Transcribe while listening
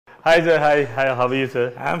Hi sir, hi. How are you,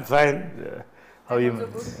 sir? I'm fine. How are you?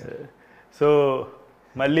 So,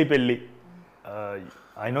 MalliPelli.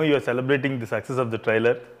 I know you are celebrating the success of the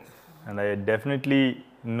trailer, and I definitely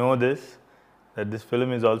know that this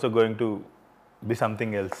film is also going to be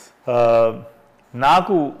something else.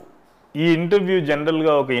 నాకు ఈ interview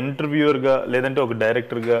జనరల్గా ఒక ఇంటర్వ్యూయర్గా లేదంటే ఒక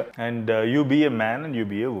డైరెక్టర్గా and you be A man and you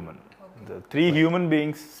be A women, three human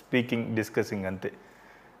beings speaking discussing అంతే.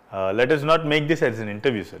 Let us not make this as an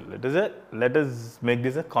interview, sir. Let us make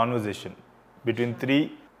this a conversation between three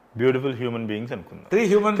beautiful human beings అనుకుందాం. Three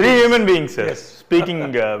human beings, sir. Yes. Speaking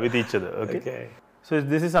with each other. Okay. So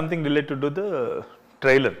this is something related to the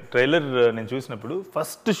trailer నేను చూసినప్పుడు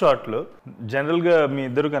first షాట్లో జనరల్గా మీ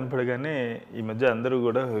ఇద్దరు కనపడగానే ఈ మధ్య అందరూ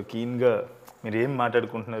కూడా కీన్గా మీరు ఏం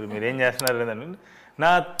మాట్లాడుకుంటున్నారు, మీరు ఏం చేస్తున్నారు అని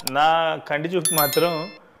నా కంటి చూపు మాత్రం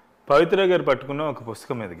పవిత్ర గారు పట్టుకున్న ఒక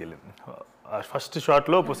పుస్తకం మీదకి వెళ్ళింది. ఫస్ట్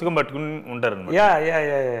షాట్లో పుస్తకం పట్టుకుని ఉంటారన్నమాట.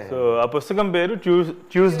 సో ఆ పుస్తకం పేరు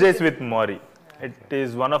Tuesdays with Marie. It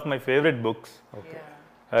is one of my favourite books.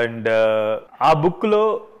 And ఆ బుక్లో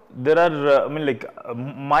there are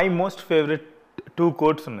my most favourite two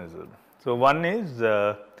quotes ఉన్నాయి sir. So one is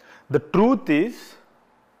the truth is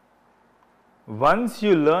once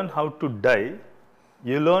you learn how to die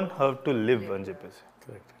you learn how to live అని చెప్పేసి.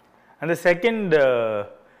 And the second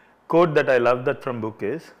quote that I love that from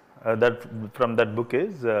that book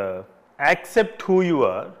is accept who you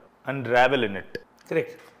are and revel in it.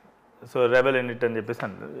 Correct. So revel in it అని చెప్పేసి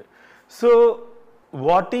అన్నారు. So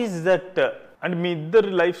what is that? And మీ ఇద్దరు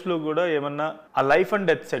లైఫ్స్లో కూడా ఏమన్నా ఆ life and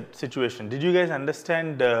death situation, did you guys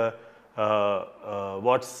understand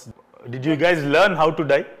did you guys learn how to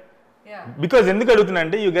die? Because ఎందుకు అడుగుతున్నా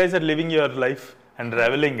అంటే you guys are living your life and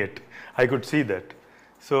రెవెలింగ్ it. I could see that.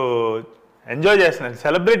 So enjoy చేస్తున్నారు,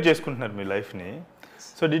 celebrate చేసుకుంటున్నారు మీ లైఫ్ని.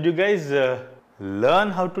 So did you guys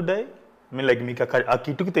learn how to die? Like మీకు ఆ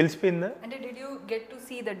కిటుకు తెలిసిపోయిందా? అంటే did you get to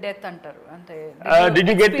see the death అంటారు అంటే did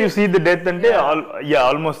you get to see the death అంటే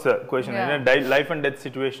almost question life and death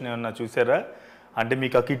situation ఏమన్నా చూసారా అంటే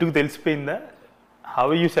మీకు ఆ కిటుకు తెలిసిపోయిందా? How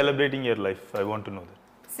are you celebrating your life? I want to know that.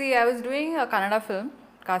 See, I was doing a Kannada film.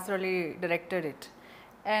 Kasaroli directed it.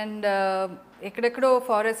 And ఎక్కడెక్కడో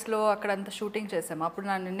ఫారెస్ట్లో అక్కడంతా షూటింగ్ చేసాము. అప్పుడు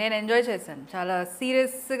నేను ఎంజాయ్ చేశాను. చాలా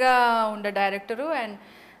సీరియస్గా ఉండే డైరెక్టరు అండ్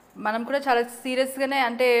మనం కూడా చాలా సీరియస్గానే,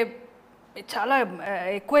 అంటే చాలా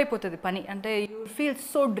ఎక్కువైపోతుంది పని. అంటే you feel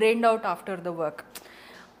so drained out after the work.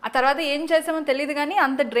 ఆ తర్వాత ఏం చేసామో తెలియదు కానీ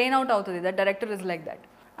అంత డ్రైన్ అవుట్ అవుతుంది. That director is like that.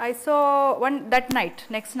 I so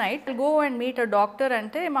next night go and meet a doctor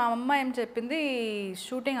అంటే మా అమ్మ ఏం చెప్పింది,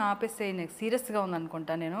 షూటింగ్ ఆపేస్తే నీకు సీరియస్గా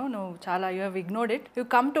ఉందనుకుంటా, నువ్వు చాలా you have ignored it, you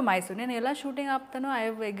come to Mysore. నేను ఎలా shooting ఆపుతాను? I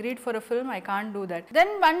have agreed for a film, I can't do that.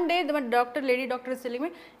 Then one day lady doctor is telling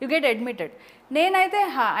me you get admitted. నేనైతే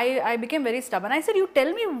I became very stubborn. I said you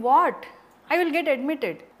tell me what, I will get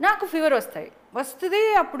admitted. నాకు fever వస్తుంది,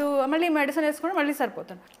 అప్పుడు మళ్ళీ medicine వేసుకుని మళ్ళీ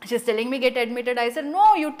సరిపోతాను. She's telling me get admitted. I said no,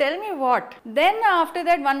 you tell me what. Then after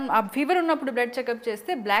that fever ఉన్నప్పుడు blood checkup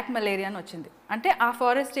చేస్తే black malaria అని వచ్చింది. అంటే ఆ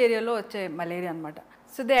ఫారెస్ట్ ఏరియాలో వచ్చే మలేరియా అనమాట.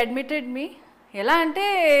 సో దే అడ్మిటెడ్ మీ. ఎలా అంటే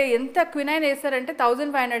ఎంత క్వినైన్ వేసారంటే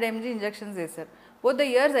 1500 mg ఇంజెక్షన్స్ వేశారు. Both the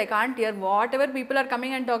years I can't hear what ever people are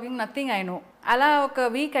coming and talking, nothing I know. అలా ఒక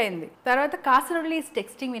వీక్ అయింది. తర్వాత కాసరవల్లి ఈస్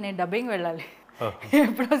టెక్స్టింగ్ మీ, నేను డబ్బింగ్ వెళ్ళాలి,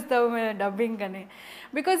 ఎప్పుడు వస్తావు డబ్బింగ్ అని.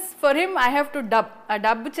 Because for him I have to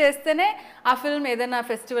dub చేస్తేనే ఆ ఫిల్మ్ ఏదైనా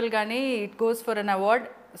ఫెస్టివల్ కానీ it goes for an award.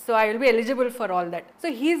 So I will be eligible for all that. So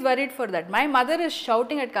he's worried for that. My mother is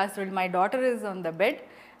shouting at కాసరవల్లి, my daughter is on the bed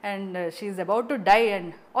and she is about to die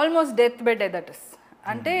and almost death bed that is.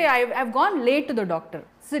 అంటే I've gone late to the doctor.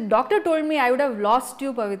 So doctor told me I would have lost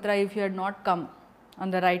you Pavitra if you head not come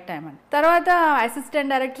on the right time అని. తర్వాత assistant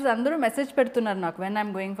directors అందరూ message పెడుతున్నారు నాకు when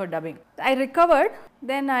I'm going for dubbing. I recovered.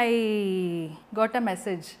 Then I got a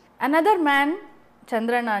message. Another man,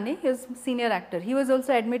 Chandrana ani, he was senior actor. He was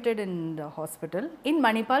also admitted in the hospital in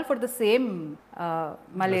Manipal for the same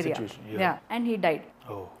malaria. Yeah, and he died.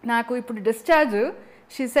 Naku ippudu discharge,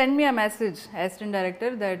 she sent me a message, assistant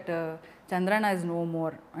director, that Chandrana is no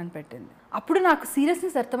more అని పెట్టింది. అప్పుడు నాకు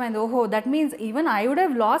seriousness అర్థమైంది. ఓహో, that means even I would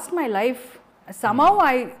have lost my life, somehow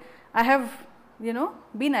I have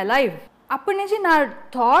been alive. అప్పటి నుంచి నా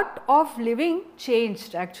thought of living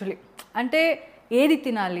changed actually. అంటే ఏది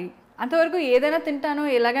తినాలి, అంతవరకు ఏదైనా తింటాను,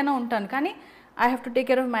 ఎలాగైనా ఉంటాను, కానీ I have to take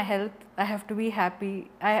care of my health, I have to be happy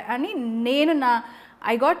అని నేను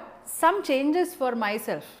I got some changes for my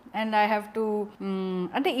self and I have to.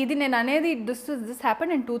 అంటే ఇది నేను అనేది this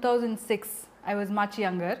happen in 2006. I was much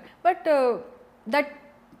younger, but that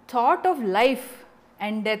thought of life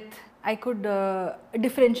and death I could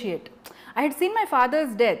differentiate. I had seen my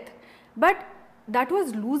father's death, but that was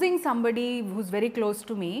losing somebody who's very close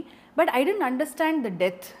to me, but I didn't understand the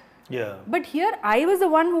death Yeah. But here I was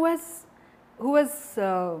the one who has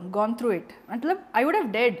gone through it. Until I would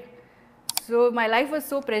have dead. So my life was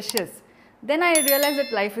so precious. Then I realized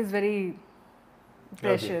that life is very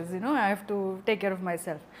precious. You know, I have to take care of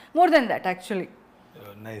myself. More than that, actually.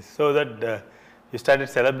 Oh, nice. So that you started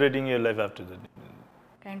celebrating your life after that.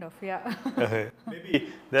 Kind of, yeah. Maybe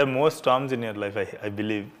there are more storms in your life, I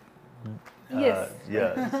believe. Yes.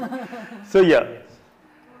 Yeah. So yeah.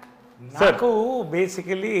 నాకు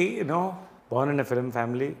basically born in a film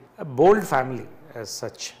family, a bold family as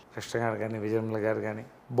such. Krishna గారు కానీ విజయమ్మ గారు కానీ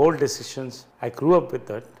బోల్డ్ decisions. I grew up with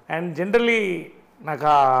that. And generally నాకు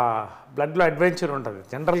ఆ బ్లడ్లో adventure ఉంటుంది.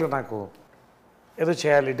 జనరల్గా నాకు ఏదో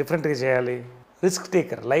చేయాలి, డిఫరెంట్గా చేయాలి. రిస్క్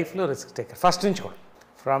టేకర్, లైఫ్లో రిస్క్ టేకర్ ఫస్ట్ నుంచి కూడా.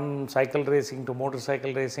 From cycle racing to motor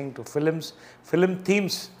cycle racing to film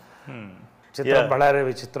themes. చిత్రం బళారే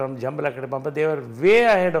విచిత్రం, జంబులు అక్కడ పంప, they are way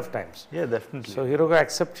ahead of times. So హీరోగా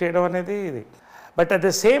యాక్సెప్ట్ చేయడం అనేది ఇది. But at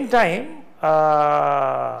the same time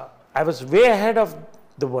I was way ahead of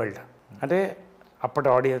the world. అంటే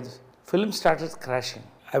అప్పటి audience. Film started crashing.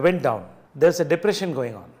 I went down. There's a depression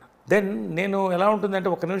going on. Then నేను ఎలా ఉంటుందంటే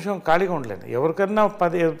ఒక నిమిషం ఖాళీగా ఉండలేను. ఎవరికన్నా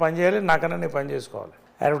పని చేయాలి, నాకన్నా నేను పని చేసుకోవాలి.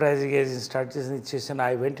 అడ్వర్టైజింగ్ ఏజెన్సీ స్టార్ట్ చేసి ఇచ్చేసాను.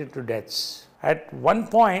 I went in to deaths. At one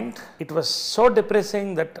point, it was so depressing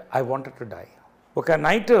that I wanted to die. ఒక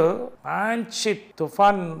నైట్ మంచి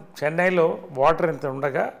తుఫాన్, చెన్నైలో వాటర్ ఇంత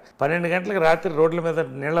ఉండగా 12 గంటలకు రాత్రి రోడ్ల మీద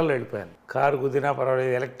నీళ్ళలో వెళ్ళిపోయాను. కారు గుద్దినా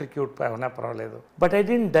పర్వాలేదు, ఎలక్ట్రిక్యూట్ అయినా పర్వాలేదు. But I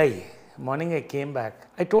dent die. Morning I came back.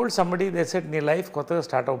 I told somebody, they said నీ లైఫ్ కొత్తగా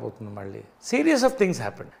స్టార్ట్ అవబోతుంది మళ్ళీ. Serious of things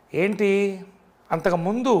happen. ఏంటి,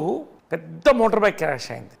 అంతకుముందు పెద్ద మోటార్ బైక్ క్రాష్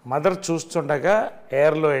అయింది. మదర్ చూస్తుండగా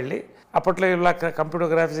ఎయిర్లో వెళ్ళి, అప్పట్లో ఇలా కంప్యూటర్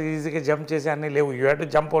గ్రాఫిక్స్ ఈజీగా జంప్ చేసి అన్నీ లేవు. You have to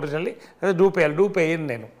jump originally. అదే డూప్ అయ్యాను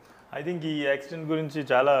నేను. ఐ థింక్ ఈ యాక్సిడెంట్ గురించి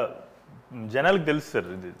చాలా జనాలకు తెలుసు సార్.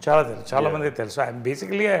 ఇది చాలా మందికి తెలుసు. I'm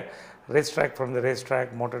basically race track, from the race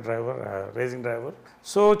track, motor driver, racing driver.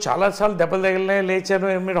 So చాలాసార్లు దెబ్బలు తగిలినాయి, లేచాను,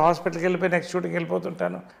 మీరు హాస్పిటల్కి వెళ్ళిపోయి నెక్స్ట్ షూటింగ్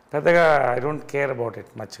వెళ్ళిపోతుంటాను. పెద్దగా I don't care about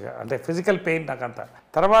it మచ్గా. అంటే ఫిజికల్ పెయిన్ నాకంతా.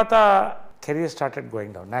 తర్వాత career started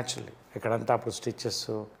going down naturally. ఇక్కడంతా అప్పుడు స్టిచెస్,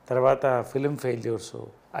 తర్వాత ఫిలిం ఫెయిల్యూర్స్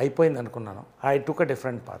అయిపోయింది అనుకున్నాను. I took a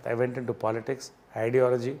different path. I went in to politics,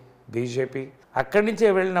 ideology, BJP. అక్కడి నుంచే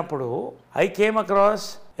వెళ్ళినప్పుడు I came across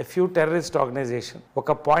a few terrorist organisation.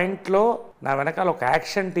 ఒక పాయింట్లో నా వెనకాల ఒక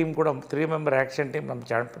యాక్షన్ టీం కూడా, 3 మెంబర్ యాక్షన్ టీం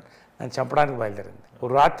నన్ను చంపడానికి బయలుదేరింది.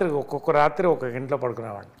 ఒక్కొక్క రాత్రి ఒక ఇంట్లో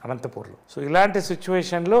పడుకునేవాడిని అనంతపూర్లో. సో ఇలాంటి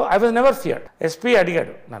సిచ్యువేషన్లో I was never feared. SP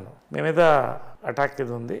అడిగాడు నన్ను, మీ మీద అటాక్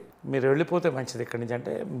ఇది ఉంది, మీరు వెళ్ళిపోతే మంచిది ఇక్కడి నుంచి.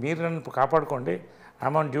 అంటే మీరు నన్ను కాపాడుకోండి,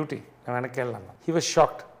 ఐఎమ్ ఆన్ డ్యూటీ, నేను వెనక్కి వెళ్ళాను. He was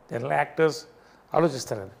shocked. General actors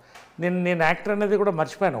ఆలోచిస్తారు అది. నేను యాక్టర్ అనేది కూడా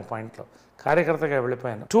మర్చిపోయాను. ఒక పాయింట్లో కార్యకర్తగా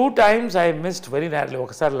వెళ్ళిపోయాను. 2 times ఐ మిస్డ్ వెరీ నేర్లీ.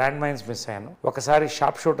 ఒకసారి ల్యాండ్ మైన్స్ మిస్ అయ్యాను, ఒకసారి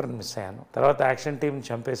షార్ప్ షూటర్ని మిస్ అయ్యాను. తర్వాత యాక్షన్ టీం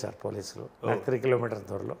చంపేశారు పోలీసులు 3 kilometers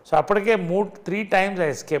దూరంలో. సో అప్పటికే 3 times ఐ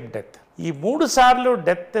ఎస్కేప్ డెత్. ఈ 3 సార్లు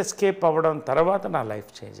డెత్ ఎస్కేప్ అవ్వడం తర్వాత నా లైఫ్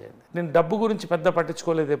చేంజ్ అయింది. నేను డబ్బు గురించి పెద్ద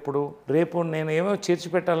పట్టించుకోలేదు ఎప్పుడు. రేపు నేను ఏమో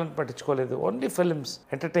చేర్చిపెట్టాలని పట్టించుకోలేదు. Only films,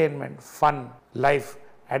 entertainment, fun, life,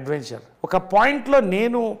 adventure. ఒక పాయింట్లో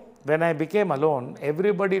నేను when I became alone,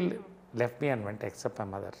 everybody left me and went except my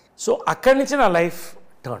mother. So అక్కడి నుంచి నా లైఫ్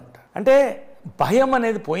టర్న్డ్. అంటే భయం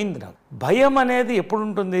అనేది పోయింది నాకు. భయం అనేది ఎప్పుడు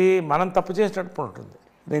ఉంటుంది, మనం తప్పు చేసినప్పుడు ఉంటుంది.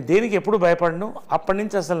 నేను దేనికి ఎప్పుడు భయపడను. అప్పటి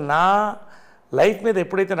నుంచి అసలు నా లైఫ్ మీద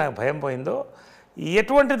ఎప్పుడైతే నాకు భయం పోయిందో,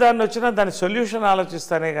 ఎటువంటి దాన్ని వచ్చినా దాని సొల్యూషన్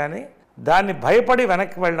ఆలోచిస్తానే కానీ దాన్ని భయపడి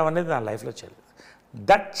వెనక్కి వెళ్ళడం అనేది నా లైఫ్లో చేయలేదు.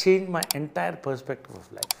 That change my entire perspective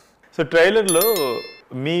of life. So ట్రైలర్లో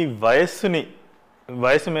మీ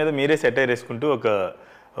వయసు మీద మీరే సెటైర్ వేసుకుంటూ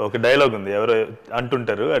ఒక డైలాగ్ ఉంది. ఎవరో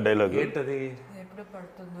అంటుంటారు ఆ డైలాగ్. ఏంటది? ఎప్పుడు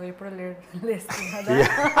పడుతుందో, ఎప్పుడు లేస్తుందో.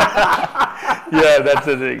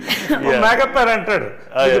 మేకప్ అని అంటాడు,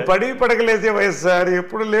 పడి పడకలేసే వయసు సార్,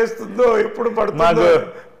 ఎప్పుడు లేస్తుందో ఎప్పుడు పడుతుందో.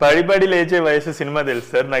 పడి లేచే వయసు సినిమా తెలుసు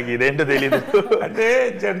సార్, నాకు ఇదేంటో తెలీదు. అంటే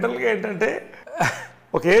జనరల్గా ఏంటంటే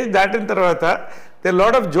ఒక ఏజ్ దాటిన తర్వాత they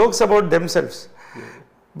lot of jokes about them selves.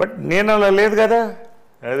 But నేను అలా లేదు కదా.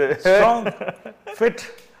 Strong, fit,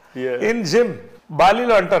 in gym.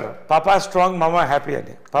 బాలీలో అంటారు పాపా స్ట్రాంగ్ మామా హ్యాపీ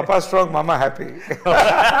అని. పాపా స్ట్రాంగ్ మామా హ్యాపీ.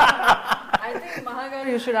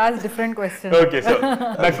 ఓకే, సో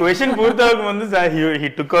నా క్వశ్చన్ పూర్తి అవ్వక ముందు హీ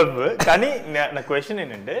టుక్ ఆఫ్. కానీ నా క్వశ్చన్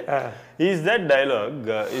ఏంటంటే, is that dialogue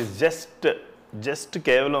is just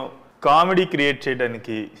కేవలం కామెడీ క్రియేట్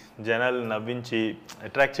చేయడానికి, జనాలు నవ్వించి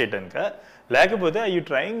అట్రాక్ట్ చేయడానిక, లేకపోతే are you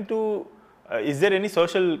trying to, is there any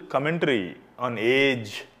social commentary on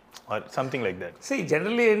age or something like that? See,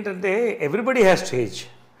 generally ఏంటంటే everybody has to age.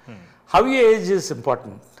 How you age is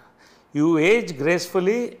important. You age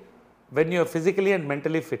gracefully when you are physically and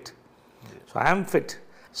mentally fit. So I am fit.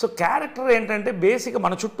 So character ఏంటంటే బేసిక్గా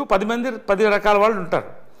మన చుట్టూ 10 రకాల వాళ్ళు ఉంటారు.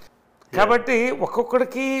 కాబట్టి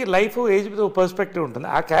ఒక్కొక్కడికి లైఫ్ ఏజ్ మీద ఒక పర్స్పెక్టివ్ ఉంటుంది,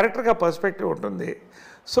 ఆ క్యారెక్టర్కి ఆ పర్స్పెక్టివ్ ఉంటుంది.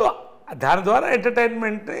 సో దాని ద్వారా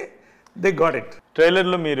ఎంటర్టైన్మెంట్ దే గాట్ ఇట్.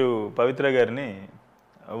 ట్రైలర్లో మీరు పవిత్ర గారిని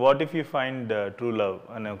what if you find true love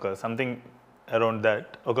అనే ఒక సంథింగ్ అరౌండ్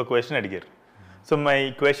దాట్ ఒక క్వశ్చన్ అడిగారు. So my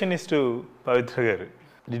question is to పవిత్ర గారు,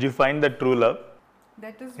 did you find that true love?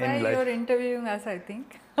 That is why you're interviewing us, I think.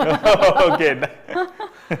 Okay.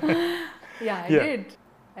 Yeah,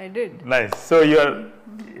 I did. Nice. So you are,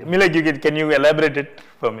 I mean, like, can you elaborate it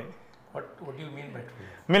for me? What do you mean by true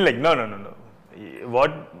love? I mean, like, no.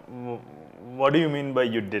 What do you mean by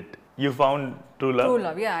you did? You found true love? True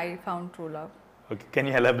love, yeah, I found true love. Okay,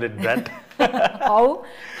 can you elaborate that?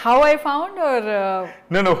 How I found, or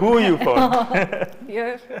No, who you found?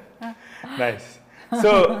 yes. Nice.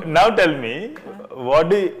 So now tell me,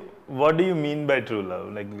 what do you mean by true love?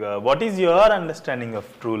 Like, what is your understanding of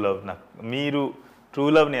true love? Meeru true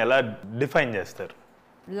love ni ela define chestaru?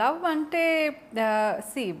 Love ante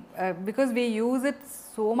see, because we use it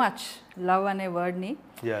so much, love ane word ni,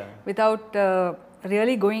 Yeah. without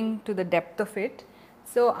really going to the depth of it.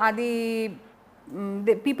 So adi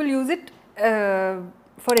people use it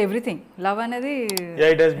for everything. Love anedi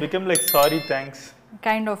Yeah, it has become like sorry, thanks.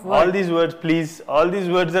 kind of word. All these words, please, all these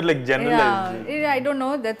words are like generalized. Yeah, I don't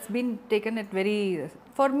know, that's been taken it very,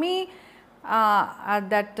 for me,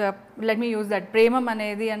 that let me use that, premam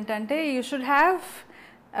anedi ante you should have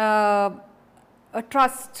a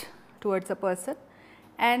trust towards a person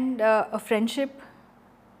and a friendship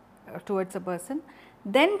towards a person,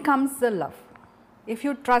 then comes the love. If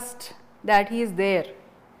you trust that he is there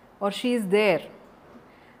or she is there,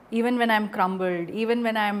 even when I'm crumbled, even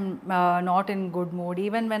when I'm not in good mood,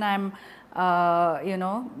 even when I'm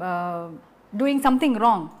doing something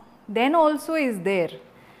wrong, then also is there.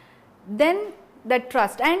 Then that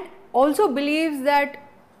trust, and also believes that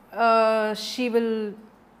she will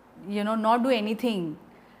not do anything.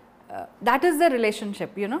 That is the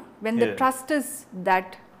relationship, when the trust is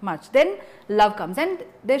that much, then love comes, and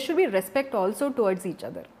there should be respect also towards each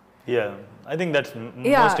other. Yeah, I think that's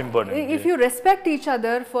most important. If you respect each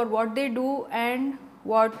other for what they do and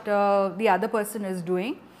what the other person is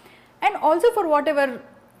doing, and also for whatever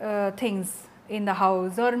things in the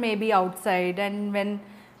house or maybe outside, and when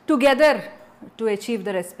together to achieve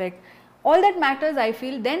the respect, all that matters, I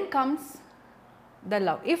feel, then comes the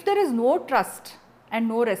love. If there is no trust and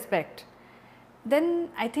no respect, then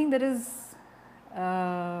I think there is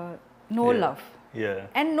no love. Yeah.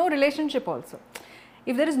 And no relationship also.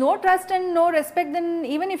 If there is no trust and no respect, then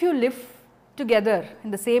even if you live together in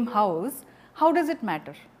the same house, how does it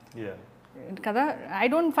matter? Yeah. Kada, I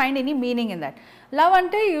don't find any meaning in that. Love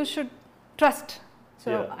ante you should trust. So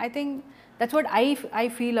Yeah. I think that's what I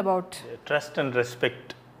feel about. Yeah, trust and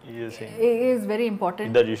respect, you're saying. Is very important.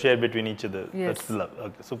 That you share between each other. Yes. That's love.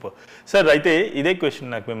 Okay, super. Sir, అయితే ఇదే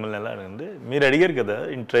question నాకు మిమ్మల్ని ఎలా అడిగింది, మీరు అడిగారు కదా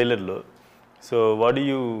in ట్రైలర్లో, so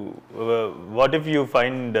what if you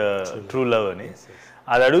find true love అని.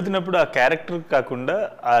 అది అడుగుతున్నప్పుడు ఆ క్యారెక్టర్ కాకుండా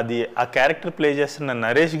ఆ క్యారెక్టర్ ప్లే చేస్తున్న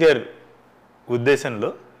నరేష్ గారి ఉద్దేశంలో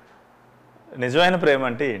నిజమైన ప్రేమ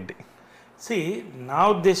అంటే ఏంటి? నా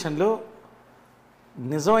ఉద్దేశంలో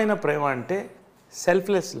నిజమైన ప్రేమ అంటే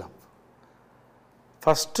సెల్ఫ్లెస్ లవ్.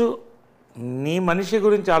 ఫస్ట్ నీ మనిషి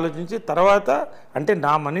గురించి ఆలోచించి తర్వాత, అంటే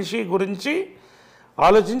నా మనిషి గురించి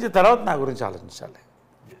ఆలోచించి తర్వాత నా గురించి ఆలోచించాలి.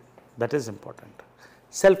 That is important.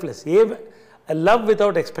 Selfless, love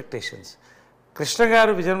without expectations. Krishna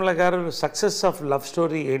గారు, విజయనిర్మల గారు సక్సెస్ ఆఫ్ లవ్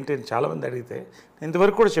స్టోరీ ఏంటి అని చాలామంది అడిగితే నేను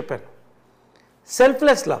ఇంతవరకు కూడా చెప్పాను.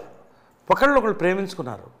 సెల్ఫ్లెస్ లవ్, ఒకళ్ళు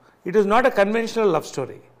ప్రేమించుకున్నారు. It is not a conventional love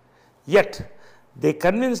story, at they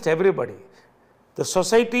convinced everybody. The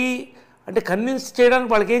society అంటే కన్విన్స్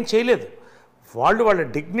చేయడానికి వాళ్ళకి ఏం చేయలేదు, వాళ్ళ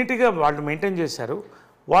డిగ్నిటీగా వాళ్ళు మెయింటైన్ చేశారు.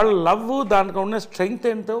 వాళ్ళ లవ్, దానికి ఉన్న స్ట్రెంగ్త్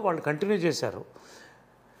ఏంటో వాళ్ళు కంటిన్యూ చేశారు.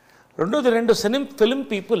 రెండోది, ఫిలిం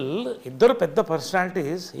పీపుల్ ఇద్దరు పెద్ద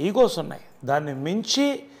పర్సనాలిటీస్, ఈగోస్ ఉన్నాయి. దాన్ని మించి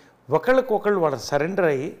ఒకళ్ళకొకళ్ళు వాళ్ళు సరెండర్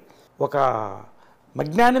అయ్యి ఒక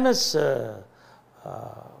మగ్నానిమస్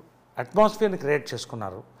అట్మాస్ఫియర్ని క్రియేట్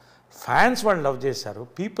చేసుకున్నారు. ఫ్యాన్స్ వాళ్ళు లవ్ చేశారు,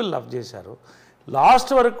 పీపుల్ లవ్ చేశారు.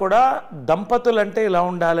 లాస్ట్ వరకు కూడా దంపతులు అంటే ఇలా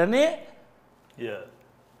ఉండాలని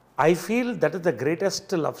I feel that is the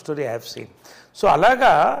greatest love story I have seen. So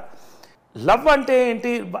అలాగా లవ్ అంటే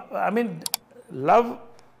ఏంటి? ఐ మీన్ లవ్,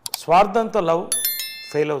 స్వార్థంతో లవ్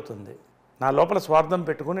ఫెయిల్ అవుతుంది. నా లోపల స్వార్థం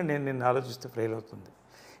పెట్టుకుని నేను నిన్ను ఆలోచిస్తే ఫెయిల్ అవుతుంది.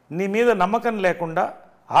 నీ మీద నమ్మకం లేకుండా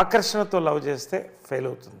ఆకర్షణతో లవ్ చేస్తే ఫెయిల్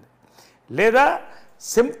అవుతుంది. లేదా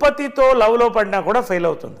సింపతితో లవ్లో పడినా కూడా ఫెయిల్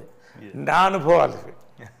అవుతుంది. నా అనుభవాలు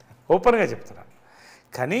ఓపెన్గా చెప్తున్నాను.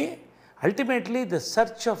 కానీ ultimately the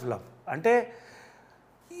search of love అంటే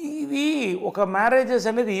ఇది ఒక మ్యారేజెస్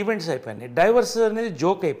అనేది ఈవెంట్స్ అయిపోయినాయి, డైవర్సెస్ అనేది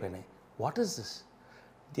జోక్ అయిపోయినాయి. వాట్ ఈస్ దిస్,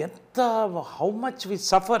 ఎంత హౌ మచ్ వి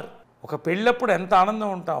సఫర్. ఒక పెళ్ళప్పుడు ఎంత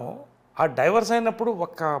ఆనందం ఉంటామో ఆ డైవర్స్ అయినప్పుడు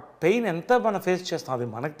ఒక పెయిన్ ఎంత మనం ఫేస్ చేస్తాం అది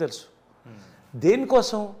మనకు తెలుసు.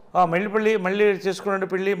 దేనికోసం మళ్ళీ చేసుకున్నాడు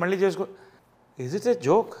పెళ్ళి మళ్ళీ చేసుకో, is it a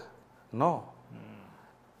joke? No,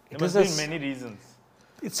 it is many reasons,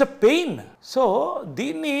 it's a pain. So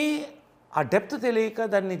దీన్ని ఆ డెప్త్ తెలియక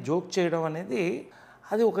దాన్ని జోక్ చేయడం అనేది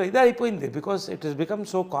అది ఒక ఇది అయిపోయింది. Because it is become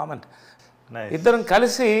so common. ఇద్దరం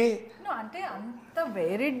కలిసి అంటే అంత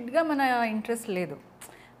వేరిడ్గా మన ఇంట్రెస్ట్ లేదు.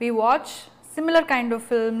 We watch similar kind of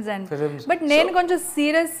films and but నేను కొంచెం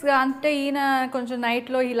సీరియస్గా, అంటే ఈయన కొంచెం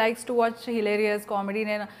నైట్లో he likes to watch hilarious comedy.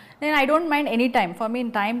 నేను I don't mind any time, for me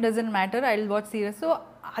time doesn't matter, I will watch serious. So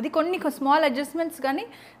అది కొన్ని స్మాల్ అడ్జస్ట్మెంట్స్, కానీ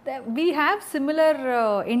వీ హ్యావ్ సిమిలర్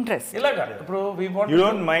ఇంట్రెస్ట్. ఇలాగా ఇప్పుడు you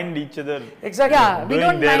don't mind each other. Exactly, we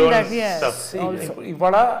don't mind that. yes,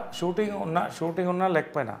 ఇవాళ shooting ఉన్నా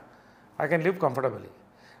లేకపోయినా I can live comfortably,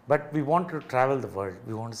 but we want to travel the world,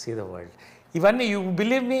 we want see the world. ఇవన్నీ you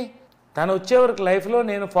believe me, తను వచ్చే వరకు లైఫ్లో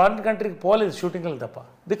నేను foreign కంట్రీకి పోలేదు షూటింగ్లు తప్ప.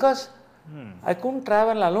 Because I couldn't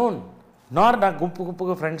travel alone, నార్ నాకు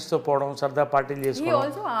గుంపుగా ఫ్రెండ్స్తో పోవడం, సరదా పార్టీలు He చేసుకోవడం.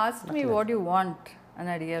 also asked me what you want అని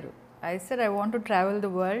అడిగారు. I said I want to travel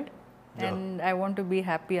the world and I want to be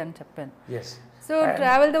happy అని చెప్పాను. Yes, so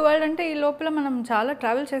travel the world అంటే ఈ లోపల మనం చాలా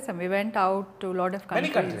ట్రావెల్ చేసాం. We went out to lot of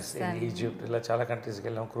many countries, Egypt, ఇలా చాలా కంట్రీస్కి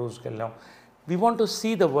వెళ్ళాం, క్రూజ్కి వెళ్ళాం. We want to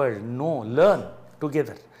see the world, no, learn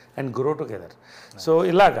together and grow together. So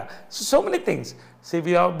ilaga, so many things. See,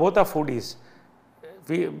 we are both are foodies.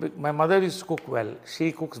 My mother used to cook well, she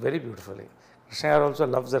cooks very beautifully. Krishna also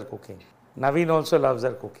loves her cooking, Naveen also loves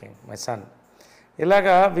her cooking, my son.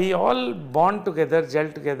 Ilaga, we all bond together, gel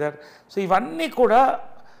together. So ivanni kuda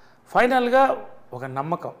final ga oka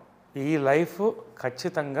nammakam, ee life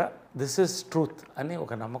ఖచ్చితంగా this is truth అని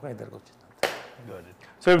ఒక నమ్మకం ఇద్దరికి వచ్చింది.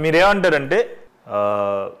 So మీరేమంటారంటే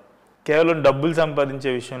కేవలం డబ్బులు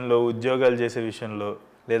సంపాదించే విషయంలో, ఉద్యోగాలు చేసే విషయంలో,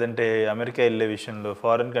 లేదంటే అమెరికా వెళ్ళే విషయంలో,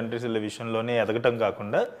 ఫారిన్ కంట్రీస్ వెళ్ళే విషయంలోనే ఎదగటం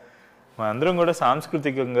కాకుండా మనందరం కూడా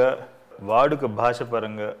సాంస్కృతికంగా, వాడుక భాష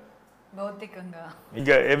పరంగా, భౌతికంగా,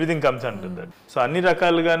 ఇంకా ఎవ్రీథింగ్ కమ్స్ అంటుంది దట్. సో అన్ని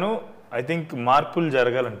రకాలుగాను ఐ థింక్ మార్పులు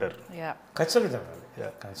జరగాలంటారు. ఖచ్చితంగా జరగాలి.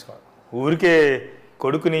 ఊరికే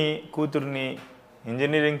కొడుకుని కూతుర్ని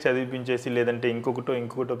ఇంజనీరింగ్ చదివించేసి, లేదంటే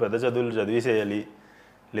ఇంకొకటో పెద్ద చదువులు చదివేసేయాలి,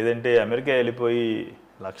 లేదంటే అమెరికా వెళ్ళిపోయి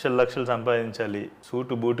లక్షలు సంపాదించాలి,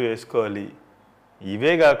 సూటు బూటు వేసుకోవాలి,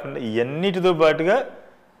 ఇవే కాకుండా ఇవన్నిటితో పాటుగా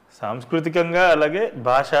సాంస్కృతికంగా, అలాగే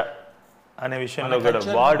భాష అనే విషయంలో కూడా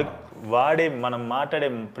మనం మాట్లాడే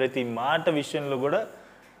ప్రతి మాట విషయంలో కూడా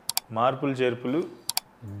మార్పులు చేర్పులు,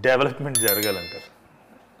 డెవలప్మెంట్ జరగాలంటారు.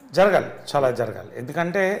 జరగాలి, చాలా జరగాలి.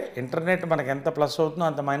 ఎందుకంటే ఇంటర్నెట్ మనకి ఎంత ప్లస్ అవుతుందో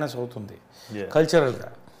అంత మైనస్ అవుతుంది కల్చరల్గా.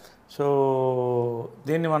 సో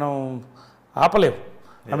దీన్ని మనం ఆపలేము.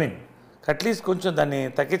 ఐ మీన్ అట్లీస్ట్ కొంచెం దాన్ని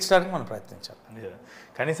తగ్గించడానికి మనం ప్రయత్నించాలి.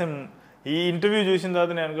 కనీసం ఈ ఇంటర్వ్యూ చూసిన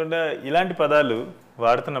తర్వాత నేను అనుకుంటా ఇలాంటి పదాలు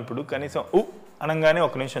వాడుతున్నప్పుడు కనీసం అనగానే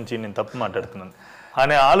ఒక నిమిషం నేను తప్పు మాట్లాడుతున్నాను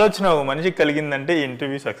అనే ఆలోచన మనిషికి కలిగిందంటే ఈ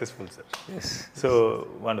interview successful sir. So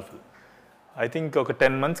wonderful. I think ఒక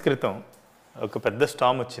 10 months క్రితం ఒక పెద్ద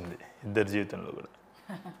స్టామ్ వచ్చింది ఇద్దరి జీవితంలో కూడా,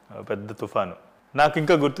 పెద్ద తుఫాను. నాకు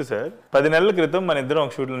ఇంకా గుర్తు సార్, 10 నెలల క్రితం మన ఇద్దరం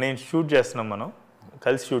ఒక షూట్లో, నేను షూట్ చేస్తున్నాం, మనం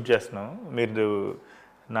కలిసి షూట్ చేస్తున్నాం, మీరు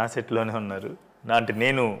నా సెట్లోనే ఉన్నారు, అంటే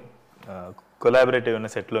నేను కొలాబరేటివ్ ఉన్న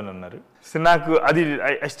సెట్లోనే ఉన్నారు. సో నాకు అది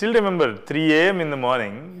I still remember 3 AM in the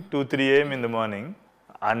morning, 2-3 AM in the morning.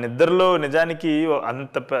 ఆ నిద్రలో నిజానికి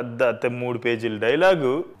అంత పెద్ద 3 పేజీల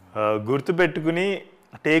డైలాగు గుర్తుపెట్టుకుని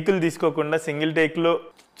టేకులు తీసుకోకుండా సింగిల్ టేక్లో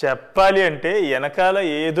చెప్పాలి అంటే వెనకాల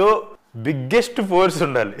ఏదో బిగ్గెస్ట్ ఫోర్స్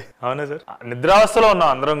ఉండాలి. అవునా సార్? నిద్రావస్థలో ఉన్నాం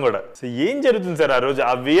అందరం కూడా. సో ఏం జరుగుతుంది సార్ ఆ రోజు?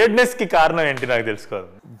 ఆ వియర్డ్నెస్ కి కారణం ఏంటి నాకు తెలుసుకోవాలి.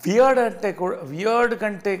 వియర్డ్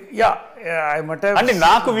కంటే అంటే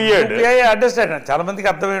నాకు వియర్డ్ అండర్స్టాండ్, చాలా మందికి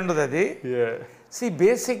అర్థమై ఉండదు అది.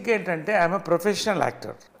 బేసిక్ ఏంటంటే ఐఎమ్ ఏ ప్రొఫెషనల్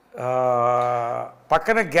యాక్టర్.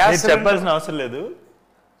 పక్కన గ్యాస్ చెప్పాల్సిన అవసరం లేదు,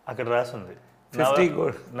 అక్కడ రాసింది 50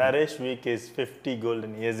 gold. Naresh VK's 50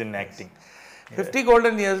 golden years in acting. 50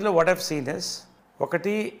 golden yearsలో what I've seen is,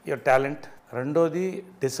 ఒకటి యువర్ టాలెంట్, రెండోది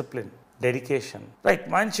డిసిప్లిన్, డెడికేషన్. రైట్,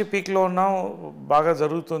 మంచి పీక్లో ఉన్నాం, బాగా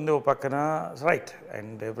జరుగుతుంది ఓ పక్కన, right,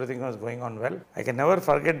 and everything was going on well. I can never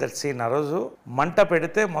forget that scene. ఆ రోజు మంట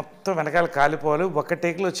పెడితే మొత్తం వెనకాల కాలిపోవాలి, ఒక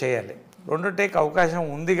టేక్లో చేయాలి. 2వ టేక్ అవకాశం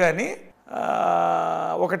ఉంది కానీ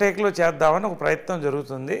ఒక టేక్లో చేద్దామని ఒక ప్రయత్నం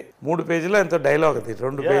జరుగుతుంది. 3 పేజీలో ఎంతో డైలాగ్, అది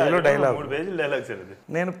 2 పేజీలో డైలాగ్.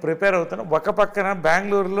 నేను ప్రిపేర్ అవుతాను, ఒక పక్కన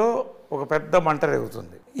బెంగళూరులో ఒక పెద్ద మంట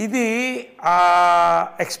రేగుతుంది. ఇది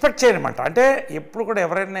ఎక్స్పెక్ట్ చేయనమాట. అంటే ఎప్పుడు కూడా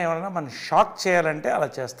ఎవరైనా మనం షాక్ చేయాలంటే అలా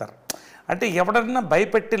చేస్తారు. అంటే ఎవడన్నా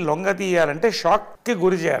భయపెట్టి లొంగ తీయాలంటే షాక్కి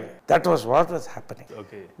గురి చేయాలి. That was what was happening.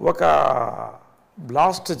 ఒక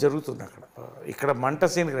బ్లాస్ట్ జరుగుతుంది అక్కడ. ఇక్కడ మంట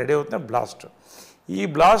సీన్కి రెడీ అవుతుంది బ్లాస్ట్. ఈ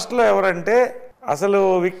బ్లాస్ట్లో ఎవరంటే అసలు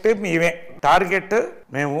విక్టిమ్ ఈమె, టార్గెట్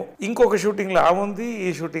మేము. ఇంకొక షూటింగ్లో ఆముంది, ఈ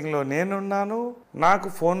షూటింగ్లో నేనున్నాను. నాకు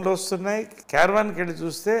ఫోన్లు వస్తున్నాయి. క్యారవాన్కి వెళ్ళి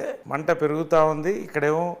చూస్తే మంట పెరుగుతూ ఉంది,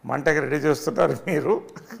 ఇక్కడేమో మంటకి రెడీ చేస్తున్నారు మీరు.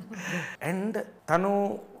 అండ్ తను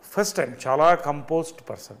ఫస్ట్ టైం చాలా కంపోజ్డ్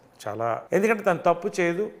పర్సన్, చాలా, ఎందుకంటే తను తప్పు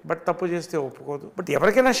చేయదు, బట్ తప్పు చేస్తే ఒప్పుకోదు. బట్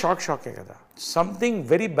ఎవరికైనా షాకే కదా. Something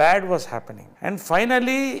very bad was happening and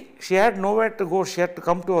finally she had know where to go, she had to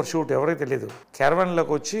come to our shoot. ఎవరికి తెలియదు.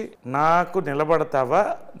 క్యారవాన్లోకి వచ్చి నాకు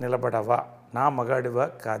నిలబడవా, నా మగాడివా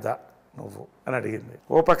కాదా నువ్వు అని అడిగింది.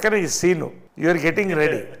 ఓ పక్కన ఈ scene, you're getting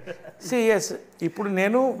ready. Yes, ఇప్పుడు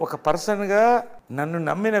నేను ఒక పర్సన్గా నన్ను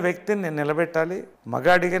నమ్మిన వ్యక్తిని నేను నిలబెట్టాలి,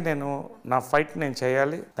 మగాడిగా నేను నా ఫైట్ నేను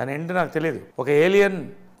చేయాలి. దాని ఎండ్ నాకు తెలియదు. ఒక ఏలియన్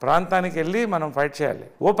ప్రాంతానికి వెళ్ళి మనం ఫైట్ చేయాలి.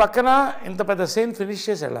 ఓ పక్కన ఇంత పెద్ద సీన్ ఫినిష్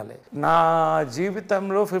చేసి వెళ్ళాలి. నా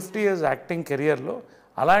జీవితంలో 50 years యాక్టింగ్ కెరియర్లో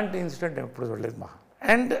అలాంటి ఇన్సిడెంట్ ఎప్పుడు చూడలేదు మహా.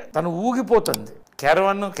 అండ్ తను ఊగిపోతుంది,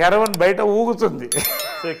 క్యారవాన్ బయట ఊగుతుంది.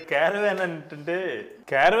 సో క్యారవాన్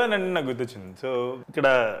అంటే నాకు గుర్తొచ్చింది. సో ఇక్కడ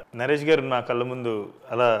నరేష్ గారు నా కళ్ళ ముందు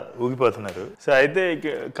అలా ఊగిపోతున్నారు. సో అయితే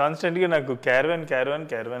కాన్స్టెంట్ గా నాకు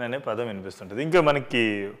క్యారవాన్ అనే పదం వినిపిస్తుంటది. ఇంకా మనకి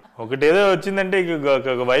ఒకటేదో వచ్చిందంటే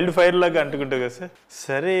ఒక వైల్డ్ ఫైర్ లాగా అంటుకుంటుంది కదా సార్.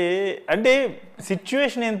 సరే అంటే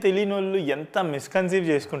సిచ్యువేషన్ ఏం తెలియని వాళ్ళు ఎంత మిస్కన్సీవ్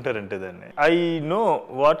చేసుకుంటారంటే దాన్ని. I know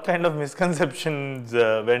what kind of misconceptions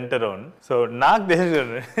went around. So నాకు తెలుసు.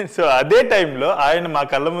 సో అదే టైంలో ఆయన మా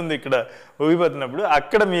కళ్ళ ముందు ఇక్కడ ఊగిపోతున్నప్పుడు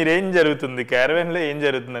అక్కడ మీరేం జరుగుతుంది, క్యారవాన్ లో ఏం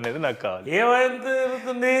జరుగుతుంది అనేది నాకు కావాలి. ఏమైంది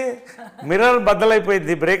జరుగుతుంది? మిర్రర్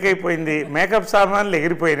బద్దలైపోయింది, బ్రేక్ అయిపోయింది, మేకప్ సామాన్లు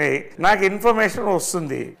ఎగిరిపోయినాయి. నాకు ఇన్ఫర్మేషన్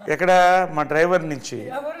వస్తుంది ఎక్కడ, మా డ్రైవర్ నుంచి.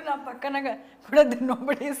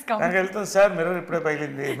 నాకు వెళ్తుంది, సార్ మిర్రర్ ఇప్పుడే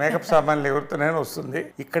పగిలింది, మేకప్ సామాన్లు ఎగురుతున్నాయని వస్తుంది.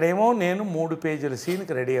 ఇక్కడేమో నేను 3 పేజీల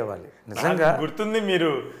సీన్కి రెడీ అవ్వాలి. నిజంగా గుర్తుంది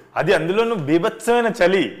మీరు, అది అందులోనూ బీభత్సమైన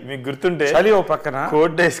చలి, మీకు గుర్తుంటే చలి ఓ పక్కన,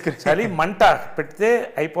 కోట్ వేసుకుని చలి మంట పెడితే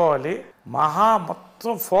అయిపోవాలి. మహా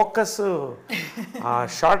మొత్తం ఫోకస్ ఆ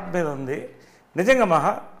షాట్ మీద ఉంది. నిజంగా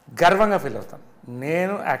మహా గర్వంగా ఫీల్ అవుతాను,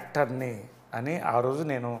 నేను యాక్టర్ని అని ఆ రోజు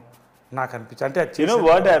నాకు అనిపించింది. అంటే you know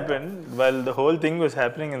what happened while the whole thing was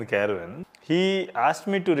happening in the caravan, he asked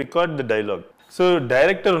me to record the dialogue. So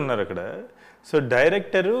director ఉన్నారు అక్కడ. సో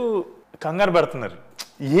డైరెక్టరు కంగారు పడుతున్నారు,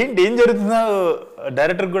 ఏం జరుగుతుందో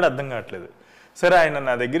డైరెక్టర్కి కూడా అర్థం కావట్లేదు. సరే ఆయన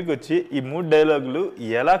నా దగ్గరికి వచ్చి ఈ 3 డైలాగులు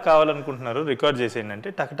ఎలా కావాలనుకుంటున్నారో రికార్డ్ చేసేయండి అంటే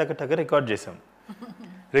టక రికార్డ్ చేసాం.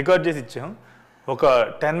 రికార్డ్ చేసి ఇచ్చాం. ఒక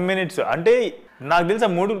 10 minutes, అంటే నాకు తెలిసి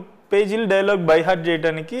ఆ 3 పేజీలు డైలాగ్ బై హార్ట్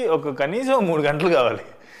చేయడానికి ఒక కనీసం 3 గంటలు కావాలి.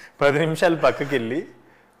 10 నిమిషాలు పక్కకి వెళ్ళి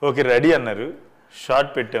ఓకే రెడీ అన్నారు,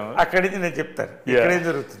 షార్ట్ పెట్టాము. అక్కడి నుంచి నేను చెప్తాను ఇక్కడేం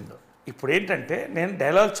జరుగుతుందో. ఇప్పుడు ఏంటంటే నేను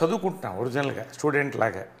డైలాగ్ చదువుకుంటున్నాను ఒరిజినల్గా, స్టూడెంట్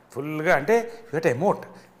లాగా ఫుల్గా. అంటే ఇదట ఎమోట్,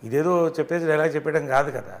 ఇదేదో చెప్పేసి డైలాగ్ చెప్పడం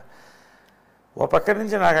కాదు కదా. ఓ పక్క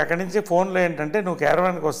నుంచి నాకు అక్కడి నుంచి ఫోన్లో ఏంటంటే నువ్వు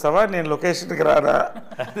క్యారవాన్కి వస్తావా, నేను లొకేషన్కి రారా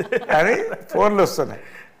అని ఫోన్లు వస్తున్నాయి.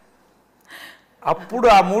 అప్పుడు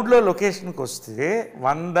ఆ మూడ్లో లొకేషన్కి వస్తే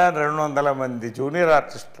 100-200 మంది జూనియర్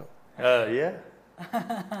ఆర్టిస్టులు,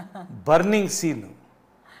 బర్నింగ్ సీన్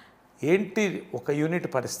ఏంటి, ఒక యూనిట్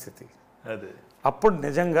పరిస్థితి. అప్పుడు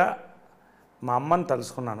నిజంగా మా అమ్మని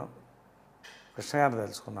తలుసుకున్నాను, కృష్ణ గారిని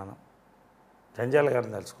తలుసుకున్నాను, జంజాల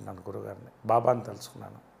గారిని తలుసుకున్నాను, గురుగారిని, బాబాని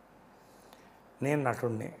తలుసుకున్నాను. నేను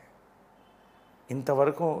నటుడిని,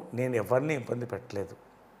 ఇంతవరకు నేను ఎవరిని ఇబ్బంది పెట్టలేదు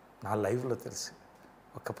నా లైఫ్లో తెలిసి,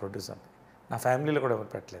 ఒక్క ప్రొడ్యూసర్ని, నా ఫ్యామిలీలో కూడా ఎవరు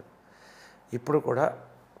పెట్టలేదు, ఇప్పుడు కూడా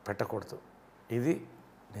పెట్టకూడదు, ఇది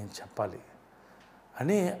నేను చెప్పాలి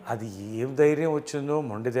అని. అది ఏం ధైర్యం వచ్చిందో,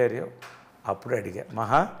 మొండి ధైర్యం. అప్పుడు అడిగా,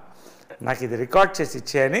 మహా నాకు ఇది రికార్డ్ చేసి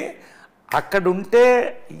ఇచ్చేయని. అక్కడ ఉంటే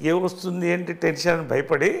ఏమొస్తుంది ఏంటి టెన్షన్ అని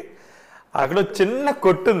భయపడి, అక్కడ చిన్న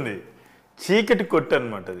కొట్టుంది, చీకటి కొట్టు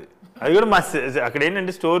అనమాట అది. అది కూడా మా అక్కడ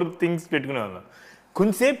ఏంటంటే స్టోర్ థింగ్స్ పెట్టుకునే వాళ్ళం.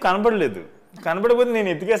 కొంచెంసేపు కనపడకపోతే నేను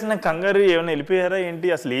ఎత్తుకేసిన కంగారు, ఏమైనా వెళ్ళిపోయారా ఏంటి,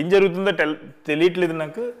 అసలు ఏం జరుగుతుందో తెలియట్లేదు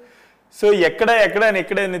నాకు. సో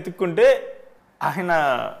ఎక్కడైనా ఎత్తుక్కుంటే ఆయన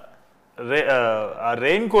ఆ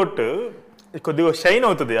రెయిన్ కోట్ కొద్దిగా షైన్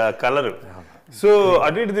అవుతుంది ఆ కలరు. సో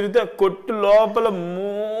అటు ఇటు తిరిగితే ఆ కొట్టు లోపల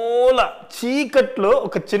మూల చీకట్లో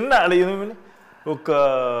ఒక చిన్న ఒక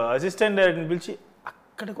అసిస్టెంట్ డైరెక్టర్ని పిలిచి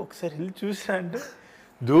అక్కడికి ఒకసారి వెళ్ళి చూసా అంటే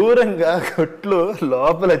దూరంగా కొట్లో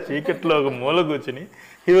లోపల చీకట్లో ఒక మూల కూర్చుని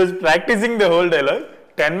he was practising the whole dialogue.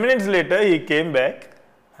 10 minutes later he came back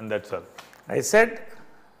and that's all. I said,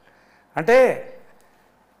 అంటే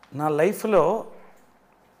నా లైఫ్లో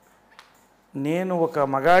నేను ఒక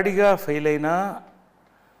మగాడిగా ఫెయిల్ అయినా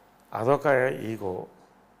అదొక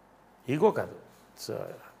ఈగో కాదు,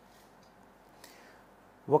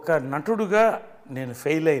 ఒక నటుడుగా నేను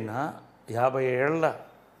ఫెయిల్ అయిన 50 ఏళ్ల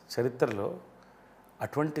చరిత్రలో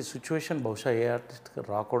అటువంటి సిచ్యువేషన్ బహుశా ఏ ఆర్టిస్ట్కి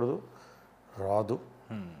రాకూడదు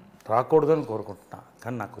అని కోరుకుంటున్నా,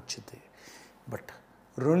 కానీ నాకు వచ్చింది. బట్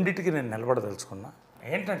రెండిటికి నేను నిలబడదలుచుకున్నా.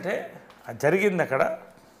 ఏంటంటే అది జరిగింది, అక్కడ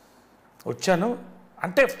వచ్చాను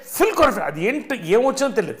అంటే ఫుల్ కాన్ఫిడెంట్. అది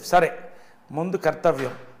ఏమొచ్చిందో తెలియదు. సరే, ముందు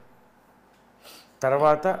కర్తవ్యం,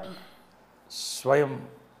 తర్వాత స్వయం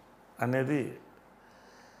అనేది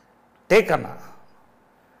టేక్ అన్నా.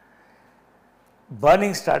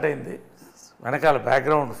 బర్నింగ్ స్టార్ట్ అయింది, వెనకాల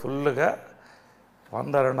బ్యాక్గ్రౌండ్ ఫుల్గా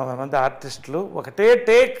 100-200 మంది ఆర్టిస్టులు, ఒకటే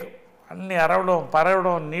టేక్, అన్నీ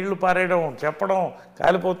అరవడం, నీళ్లు పారేయడం, చెప్పడం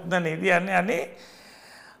కాలిపోతుందని ఇది అని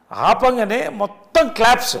ఆపంగానే మొత్తం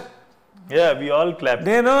క్లాప్స్.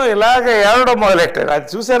 నేను ఇలాగ ఏడవడం మొదలెట్టాను. అది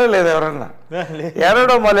చూసారా లేదా ఎవరన్నా?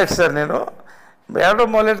 ఏడవడం మొదలెట్టారు. నేను ఏడవడం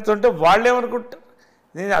మొదలెడుతుంటే వాళ్ళు ఏమనుకుంటారు,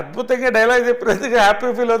 నేను అద్భుతంగా డైలాగ్ చెప్పినందుకు హ్యాపీ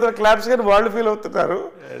ఫీల్ అవుతారు, క్లాప్స్ కానీ వాళ్ళు ఫీల్ అవుతున్నారు.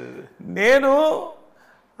 నేను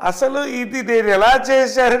అసలు ఇది నేను ఎలా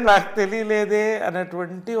చేశారని నాకు తెలియలేదే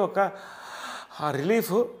అన్నటువంటి ఒక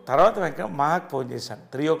రిలీఫ్. తర్వాత మహాకి ఫోన్ చేశాను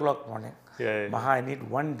 3 o'clock మార్నింగ్. మహా, I need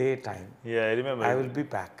 1 day time, I will be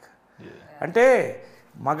back. అంటే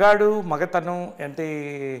మగతనం అంటే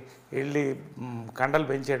వెళ్ళి కండలు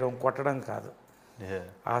పెంచేయడం, కొట్టడం కాదు,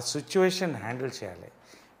 ఆ సిచ్యువేషన్ హ్యాండిల్ చేయాలి.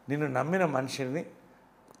 నిన్ను నమ్మిన మనిషిని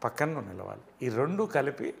పక్కన నిలవాలి. ఈ రెండు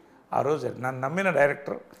కలిపి ఆ రోజు నన్ను నమ్మిన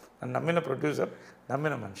డైరెక్టర్, నన్ను నమ్మిన ప్రొడ్యూసర్,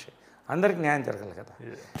 నమ్మిన మనిషి, అందరికి న్యాయం జరగాలి కదా.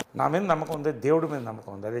 నా మీద నమ్మకం ఉంది, దేవుడి మీద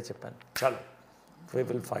నమ్మకం ఉంది, అదే చెప్పాను. చలో, we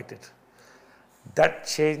will fight it. That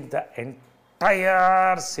changed the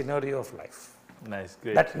entire scenario of life. Nice,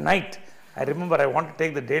 great. That night, I remember, I want to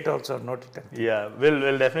take the date also, note it. Yeah,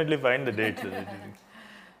 we'll definitely find the date.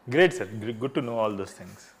 Great, sir. Good to know all those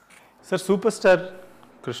things. Sir, superstar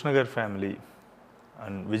Krishna Gar family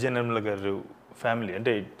and Vijay Nirmala Garu family,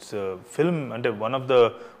 అంటే it's film అంటే one of the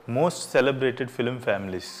most celebrated film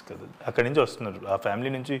families కదా, అక్కడి నుంచి వస్తున్నారు, ఆ family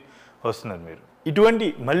నుంచి వస్తున్నారు మీరు. ఇటువంటి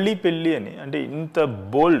మళ్ళీ పెళ్ళి అని అంటే ఇంత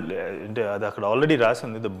బోల్డ్, అంటే అది అక్కడ ఆల్రెడీ రాసి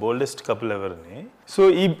ఉంది, ద బోల్డెస్ట్ కపుల్ ఎవర్ అని. సో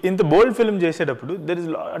ఇంత బోల్డ్ ఫిల్మ్ చేసేటప్పుడు దెర్ ఇస్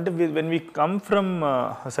అంటే when we come from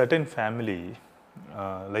certain family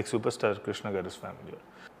like super star Krishna గారి ఫ్యామిలీ,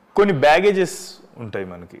 కొన్ని బ్యాగేజెస్ ఉంటాయి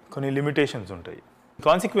మనకి, కొన్ని లిమిటేషన్స్ ఉంటాయి.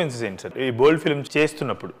 కాన్సిక్వెన్సెస్ ఏంటి సార్ ఈ బోల్డ్ ఫిల్మ్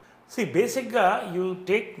చేస్తున్నప్పుడు? బేసిక్గా you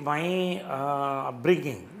take my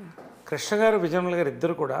upbringing. Krishna గారు, విజయనగర్ గారు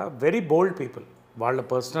ఇద్దరు కూడా వెరీ బోల్డ్ పీపుల్. వాళ్ళ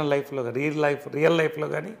పర్సనల్ లైఫ్లో, రియల్ లైఫ్లో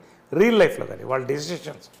కానీ వాళ్ళ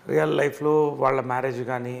డెసిషన్స్, రియల్ లైఫ్లో వాళ్ళ మ్యారేజ్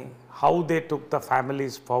కానీ, how they took the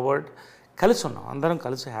families forward, కలిసి ఉన్నాం, అందరం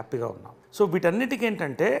కలిసి హ్యాపీగా ఉన్నాం. సో వీటన్నిటికీ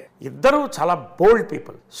ఏంటంటే ఇద్దరు చాలా బోల్డ్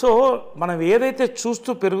పీపుల్. సో మనం ఏదైతే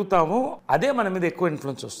చూస్తూ పెరుగుతామో అదే మన మీద ఎక్కువ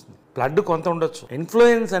ఇన్ఫ్లుయెన్స్ వస్తుంది. బ్లడ్ కొంత ఉండొచ్చు,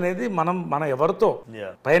 ఇన్ఫ్లుయెన్స్ అనేది మనం ఎవరితో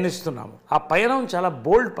పయనిస్తున్నాము, ఆ పయనం చాలా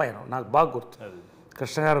బోల్డ్ పయనం. నాకు బాగా గుర్తు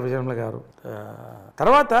కృష్ణ గారు, విజయనగర్ గారు.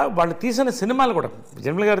 తర్వాత వాళ్ళు తీసిన సినిమాలు కూడా,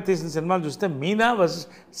 విజయనగర్ గారు తీసిన సినిమాలు చూస్తే మీనా వాజ్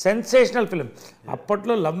సెన్సేషనల్ ఫిలిం.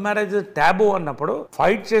 అప్పట్లో లవ్ మ్యారేజ్ ట్యాబు అన్నప్పుడు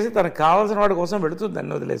ఫైట్ చేసి తనకు కావాల్సిన వాడి కోసం పెడుతుంది,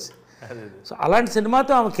 దాన్ని వదిలేసి. సో అలాంటి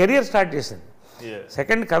సినిమాతో ఆమె కెరియర్ స్టార్ట్ చేసింది.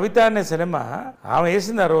 సెకండ్ కవిత అనే సినిమా ఆమె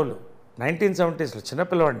వేసింది ఆ రోలు 1970s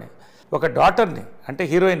చిన్నపిల్లవాడిని, ఒక డాటర్ని అంటే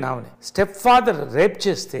హీరోయిన్ ఆమెని స్టెప్ ఫాదర్ రేప్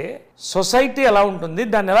చేస్తే సొసైటీ ఎలా ఉంటుంది,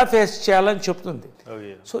 దాన్ని ఎలా ఫేస్ చేయాలని చెప్తుంది.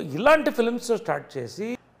 సో ఇలాంటి ఫిల్మ్స్తో స్టార్ట్ చేసి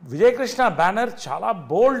విజయకృష్ణ బ్యానర్ చాలా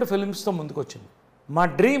బోల్డ్ ఫిల్మ్స్తో ముందుకు వచ్చింది.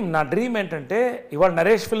 నా డ్రీమ్ ఏంటంటే ఇవాళ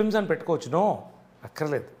నరేష్ ఫిల్మ్స్ అని పెట్టుకోవచ్చు. నో,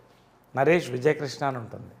 అక్కర్లేదు, నరేష్ విజయకృష్ణ అని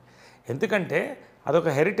ఉంటుంది. ఎందుకంటే అదొక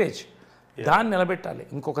హెరిటేజ్, దాన్ని నిలబెట్టాలి,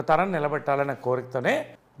 ఇంకొక తరం నిలబెట్టాలనే కోరికతోనే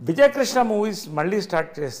విజయకృష్ణ మూవీస్ మళ్ళీ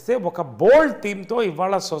స్టార్ట్ చేస్తే ఒక బోల్డ్ థీమ్తో,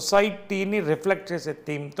 ఇవాళ సొసైటీని రిఫ్లెక్ట్ చేసే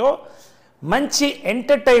థీమ్తో మంచి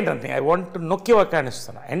ఎంటర్టైనర్ని, ఐ వాంట్ నొక్కి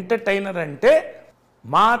వకానిస్తున్నా. ఎంటర్టైనర్ అంటే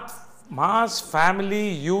మాస్ ఫ్యామిలీ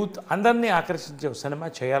యూత్ అందరినీ ఆకర్షించే సినిమా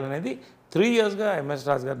చేయాలనేది 3 yearsగా ఎంఎస్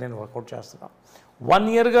రాజు గారు నేను వర్కౌట్ చేస్తున్నాను. 1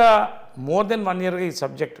 yearగా, మోర్ దెన్ 1 yearగా ఈ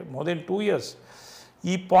సబ్జెక్ట్, మోర్ దెన్ 2 years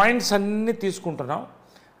ఈ పాయింట్స్ అన్నీ తీసుకుంటున్నాం.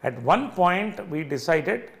 At one point we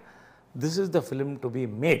decided this is the film to be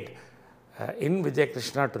made in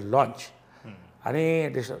Vijayakrishna to launch అని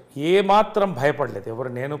ఏమాత్రం భయపడలేదు ఎవరు.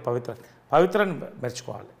 నేను పవిత్రని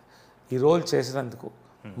మెచ్చుకోవాలి ఈ రోల్ చేసినందుకు,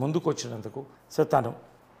 ముందుకు వచ్చినందుకు. సో తను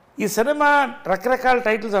ఈ సినిమా రకరకాల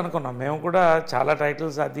టైటిల్స్ అనుకున్నాం మేము కూడా, చాలా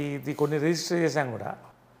టైటిల్స్ అది ఇది కొన్ని రిజిస్టర్ చేశాం కూడా.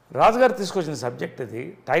 రాజుగారు తీసుకొచ్చిన సబ్జెక్ట్ ఇది,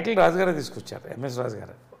 టైటిల్ రాజుగారే తీసుకొచ్చారు, ఎంఎస్ రాజు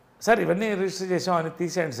గారు. సార్ ఇవన్నీ రిజిస్టర్ చేసాం అని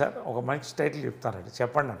తీసేయండి సార్, ఒక మంచి టైటిల్ చెప్తానండి,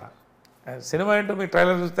 చెప్పండి అన్న. సినిమా ఏంటో మీ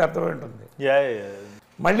ట్రైలర్ చూస్తే అర్థమై ఉంటుంది.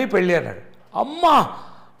 మళ్ళీ పెళ్ళి అన్నాడు. అమ్మా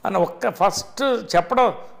అన్న ఒక్క ఫస్ట్ చెప్పడం,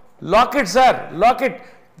 locket sir, locket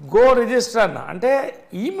go register అన్న అంటే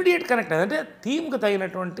ఇమీడియట్ కనెక్ట్ అయింది. అంటే థీమ్కి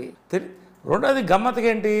తగినటువంటి. రెండోది గమ్మత్తుగా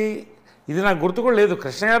ఏంటి, ఇది నాకు గుర్తు కూడా లేదు,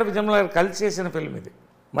 కృష్ణ గారు, విజయనగర్ గారు కలిసి చేసిన ఫిల్మ్ ఇది,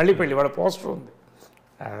 మళ్ళీ పెళ్ళి. వాడు పోస్టర్ ఉంది,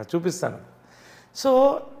 చూపిస్తాను. సో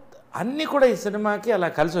అన్నీ కూడా ఈ సినిమాకి అలా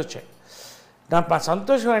కలిసి వచ్చాయి. మా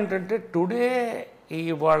సంతోషం ఏంటంటే టుడే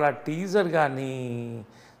ఇవాళ టీజర్ కానీ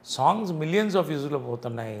సాంగ్స్ మిలియన్స్ ఆఫ్ వ్యూస్లో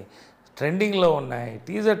పోతున్నాయి, ట్రెండింగ్లో ఉన్నాయి.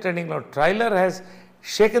 టీజర్ ట్రెండింగ్లో, trailer has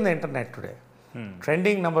షేకెన్ the internet today.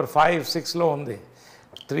 Trending number 5, 6లో ఉంది,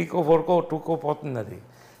 3కో 4కో 2కో పోతుంది అది.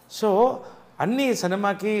 సో అన్ని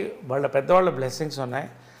సినిమాకి వాళ్ళ పెద్దవాళ్ళ బ్లెస్సింగ్స్ ఉన్నాయి.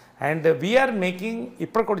 అండ్ వీఆర్ మేకింగ్,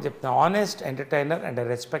 ఇప్పుడు కూడా చెప్తాను, honest entertainer and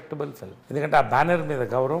respectable film. ఎందుకంటే ఆ బ్యానర్ మీద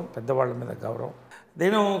గౌరవం, పెద్దవాళ్ళ మీద గౌరవం.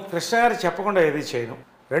 నేను కృష్ణ గారు చెప్పకుండా ఏది చేయను.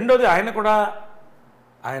 రెండోది, ఆయన కూడా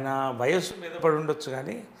ఆయన వయస్సు మీద పడి ఉండొచ్చు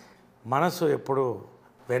కానీ మనసు ఎప్పుడు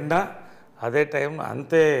వెన్న అదే టైం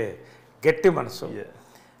అంతే గట్టి మనసు.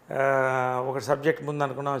 ఒక సబ్జెక్ట్ ముందు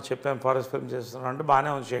అనుకున్నాం, చెప్పాం ఫారెస్ట్ ఫిల్మ్ చేస్తున్నాం అంటే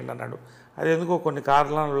బాగానే ఉంది చేయండి అన్నాడు. అది ఎందుకో కొన్ని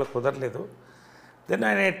కారణాల వల్ల కుదరలేదు. దెన్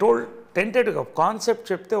ఆయన టెంటెడ్గా కాన్సెప్ట్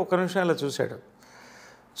చెప్తే ఒక నిమిషం ఇలా చూశాడు,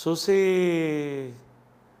 చూసి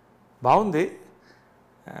బాగుంది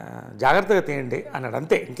జాగ్రత్తగా తీయండి అన్నాడు.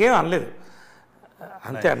 అంతే, ఇంకేం అనలేదు,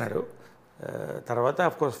 అంతే అన్నాడు. తర్వాత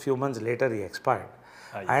of course few months later ఈ ఎక్స్పైర్డ్.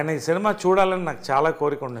 ఆయన ఈ సినిమా చూడాలని నాకు చాలా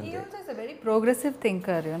కోరిక ఉండింది. He also is a very progressive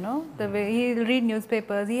thinker, you know. The way he will read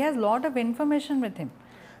newspapers, he has lot of information with him,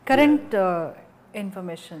 current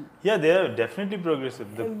information. Yeah, they are definitely progressive.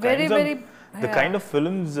 The kind of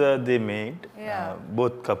films they made,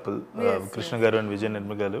 both couple, Krishna garu and Vijay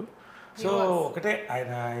Nirmal garu. So ఒకటే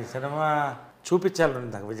ఆయన ఈ cinema చూపించాలని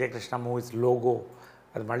నాకు. Vijayakrishna movies logo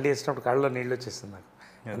అది మళ్ళీ వేసినప్పుడు కళ్ళలో నీళ్ళు వచ్చేస్తుంది నాకు.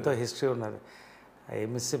 ఎంతో హిస్టరీ ఉన్నది. I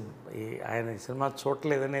miss him. ఆయన ఈ సినిమా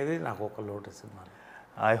చూడలేదనేది నాకు ఒక లోటు cinema.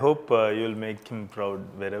 I hope you will make him proud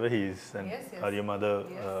wherever he is, and or your mother,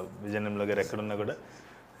 Vijay Nirmal garu ekkadunna kuda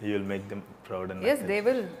you will make them proud. And Yes, they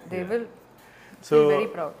will so be very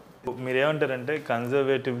proud. మీరేమంటారంటే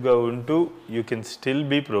కన్జర్వేటివ్గా ఉంటూ you can still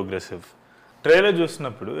be progressive. Trailer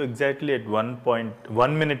చూసినప్పుడు exactly at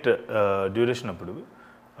 1 minute duration అప్పుడు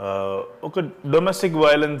ఒక domestic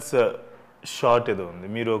violence short ఏదో ఉంది.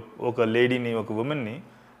 మీరు ఒక లేడీని, ఒక ఉమెన్ని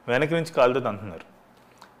వెనక నుంచి కాలుతో అంటున్నారు.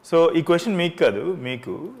 సో ఈ క్వశ్చన్ మీకు కాదు,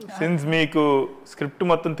 మీకు సిన్స్ మీకు స్క్రిప్ట్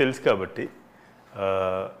మొత్తం తెలుసు కాబట్టి,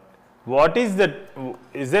 what is that?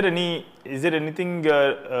 Is there anything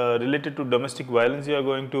related to domestic violence you are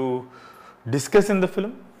going to discuss in the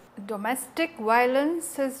film? Domestic violence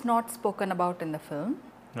is not spoken about in the film.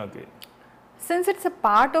 Okay. Since it's a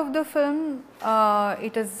part of the film,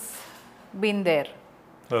 it has been there.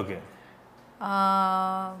 Okay.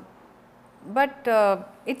 But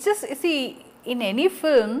it's just, see, in any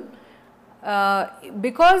film,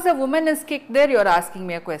 because a woman is kicked there, you're asking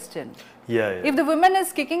me a question. Yeah. If the woman is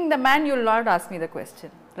kicking the man, you'll not ask me the question,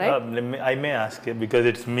 right? I may ask you because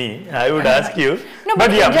it's me. I would ask you. No,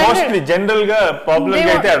 but yeah, mostly general ga popular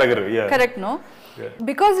ga aithe adagaru. Yeah. Correct, no? Yeah.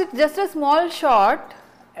 Because it's just a small shot.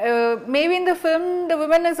 Maybe in the film the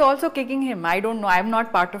woman is also kicking him. I don't know. I'm not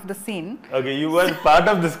part of the scene. Okay, you were part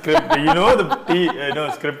of the script. You know the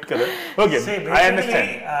script color. Okay, See, I understand.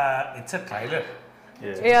 It's a trailer.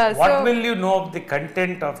 Yeah. What will you know of the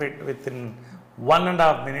content of it within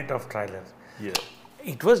 1.5 minutes of trailer? Yeah.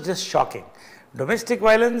 It was just shocking. Domestic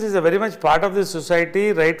violence is a very much part of the society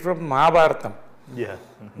right from Mahabharatam. Yeah.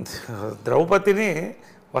 ద్రౌపదిని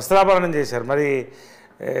వస్త్రాభరణం చేశారు. మరి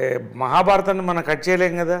మహాభారతాన్ని మనం cut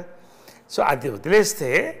చేయలేం కదా. So అది వదిలేస్తే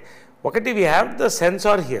ఒకటి, we have the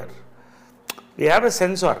censor here. We have a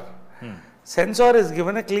censor. Censor is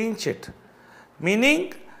given a clean chit,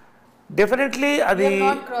 meaning definitely అది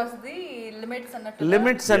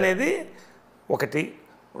లిమిట్స్ అనేది ఒకటి.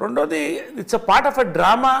 రెండోది, it's a part of a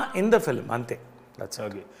drama in the film, అంతే.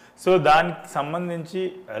 ఓకే. సో దానికి సంబంధించి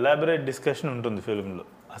ఎలాబరేట్ డిస్కషన్ ఉంటుంది ఫిల్మ్లో.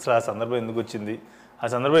 అసలు ఆ సందర్భం ఎందుకు వచ్చింది, ఆ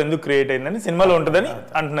సందర్భం ఎందుకు క్రియేట్ అయిందని సినిమాలో ఉంటుందని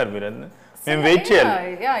అంటున్నారు మీరు. మేము వెయిట్ చేయాలి.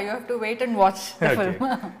 Yeah, you have to wait and watch the film.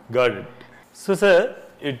 Got it. So sir,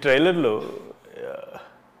 ఈ ట్రైలర్లో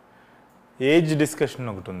ఏజ్ డిస్కషన్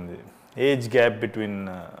ఒకటి ఉంది. ఏజ్ గ్యాప్ బిట్వీన్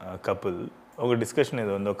కపుల్ ఒక డిస్కషన్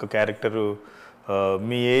ఏదో ఉంది. ఒక క్యారెక్టరు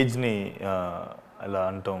మీ ఏజ్ని అలా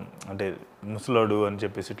అంటాం, అంటే ముసలోడు అని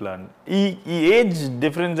చెప్పేసి ఇట్లా. ఈ ఏజ్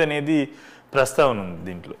డిఫరెన్స్ అనేది ప్రస్తావన ఉంది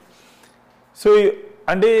దీంట్లో. సో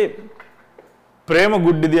అంటే ప్రేమ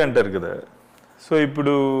గుడ్డిది అంటారు కదా. సో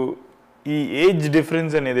ఇప్పుడు ఈ ఏజ్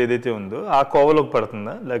డిఫరెన్స్ అనేది ఏదైతే ఉందో ఆ కోవలోకి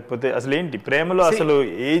పడుతుందా, లేకపోతే అసలు ఏంటి ప్రేమలో అసలు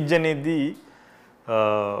ఏజ్ అనేది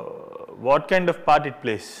what kind of part it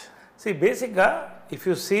place? See, basically, if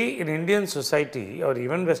you see in Indian society or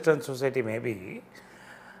even Western society maybe,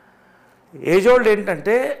 age old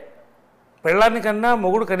ఏంటంటే పెళ్ళానికన్నా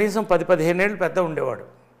మొగుడు కనీసం 10-15 ఏళ్ళు పెద్ద ఉండేవాడు.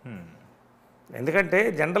 ఎందుకంటే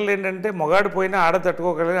జనరల్ ఏంటంటే మొగాడు పోయినా ఆడ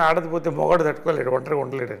తట్టుకోగలరు, ఆడది పోతే మొగాడు తట్టుకోలేడు, ఒంటరిగా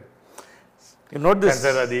ఉండలేడు. Note this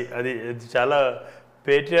sir. అది చాలా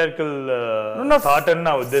పేట్రియార్కల్ థాట్ అని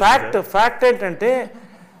నా ఉద్దేశం. ఫ్యాక్ట్ ఏంటంటే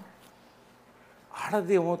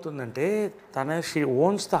ఆడది ఏమవుతుందంటే షీ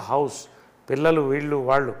ఓన్స్ ద హౌస్, పిల్లలు వీళ్ళు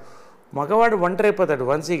వాళ్ళు. మగవాడు ఒంటరి అయిపోతాడు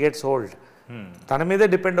వన్స్ హీ గెట్స్ ఓల్డ్. తన మీదే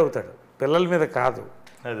డిపెండ్ అవుతాడు, పిల్లల మీద కాదు.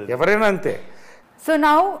 ఎవరైనా అంతే. So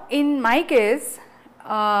now in my case,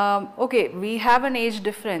 okay, we have an age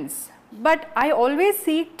difference, but I always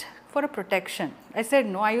seeked for a protection. I said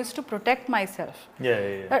no, I used to protect myself.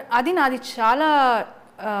 Adi nadi chala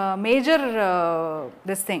major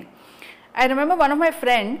this thing. I remember one of my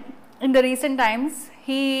friend in the recent times,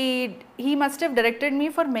 he must have directed me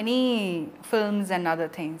for many films and other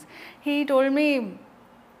things. He told me,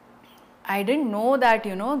 I didn't know that,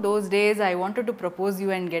 you know, those days I wanted to propose you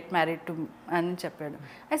and get married to and cheppadu.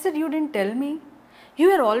 I said, you didn't tell me. You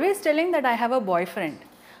were always telling that I have a boyfriend.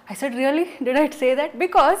 I said, really? Did I say that?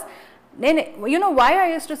 Because then, you know why I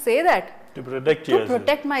used to say that? To protect yourself. To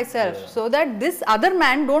protect myself, so that this other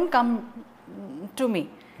man don't come to me.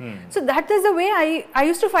 So that is the way I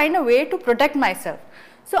used to find a way to protect myself.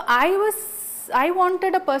 So I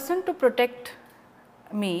wanted a person to protect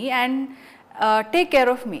me and take care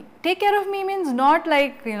of me. Take care of me means not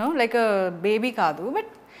like, you know, like a baby kadu, but,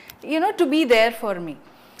 you know, to be there for me.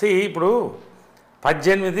 See, ఇప్పుడు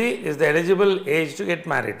 18 is the eligible age to get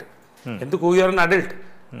married. ఎందుకు? You are an adult.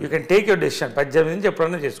 You can take your decision. 18 నుంచి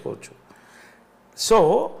ఎప్పుడైనా చేసుకోవచ్చు. So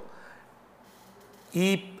ఈ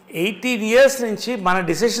 18 years నుంచి మన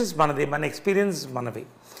decisions మనది, మన ఎక్స్పీరియన్స్ మనవి.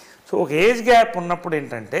 సో ఒక ఏజ్ గ్యాప్ ఉన్నప్పుడు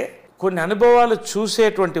ఏంటంటే కొన్ని అనుభవాలు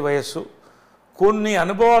చూసేటువంటి వయస్సు, కొన్ని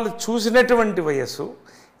అనుభవాలు చూసినటువంటి వయస్సు,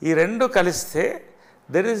 ఈ రెండు కలిస్తే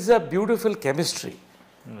there is a beautiful chemistry.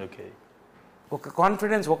 ఒక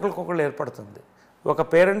కాన్ఫిడెన్స్ ఒకరికొకళ్ళు ఏర్పడుతుంది, ఒక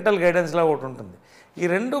పేరెంటల్ గైడెన్స్లా ఒకటి ఉంటుంది. ఈ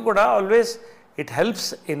రెండు కూడా always it helps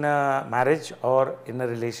in a marriage or in a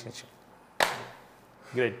relationship.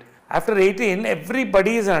 Great. After 18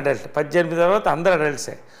 everybody is an adult. 18 తర్వాత అందరు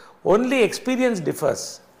అడల్ట్సే. ఓన్లీ ఎక్స్పీరియన్స్ డిఫర్స్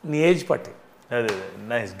నీ ఏజ్ బట్టి. అదే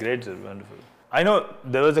nice, great sir, wonderful. I know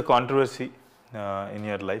there was a controversy in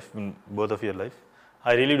your life, in both of your life.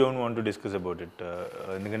 I really don't want to discuss about it.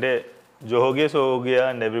 ఎందుకంటే jo ho gaya so ho gaya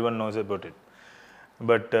and everyone knows about it.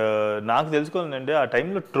 But నాకు తెలుసుకోవాలంటే ఆ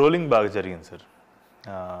టైంలో trolling బాగా జరిగింది sir.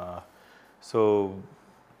 So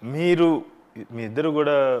మీ ఇద్దరు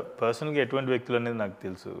కూడా పర్సనల్గా ఎటువంటి వ్యక్తులు అనేది నాకు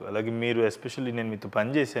తెలుసు. అలాగే మీరు ఎస్పెషల్లీ నేను మీతో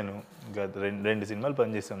పనిచేశాను, ఇంకా రెండు సినిమాలు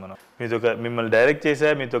పనిచేసాం మనం. మిమ్మల్ని డైరెక్ట్ చేశా,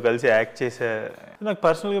 మీతో కలిసి యాక్ట్ చేశా. నాకు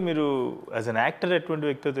పర్సనల్గా మీరు యాజ్ అన్ యాక్టర్ ఎటువంటి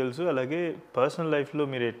వ్యక్తో తెలుసు, అలాగే పర్సనల్ లైఫ్లో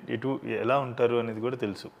మీరు ఎలా ఉంటారు అనేది కూడా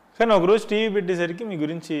తెలుసు. కానీ ఒకరోజు టీవీ పెట్టేసరికి మీ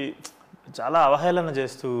గురించి చాలా అవహేళన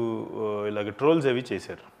చేస్తూ ఇలాగ ట్రోల్స్ అవి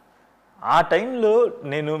చేశారు. ఆ టైంలో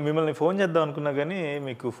నేను మిమ్మల్ని ఫోన్ చేద్దాం అనుకున్నా, కానీ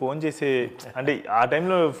మీకు ఫోన్ చేసే అంటే ఆ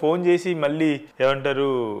టైంలో ఫోన్ చేసి మళ్ళీ ఏమంటారు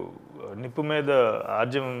నిప్పు మీద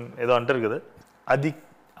ఆర్జం ఏదో అంటారు కదా, అది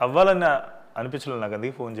అవ్వాలని అనిపించలేదు నాకు,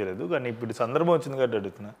 అందుకే ఫోన్ చేయలేదు. కానీ ఇప్పుడు సందర్భం వచ్చింది కాబట్టి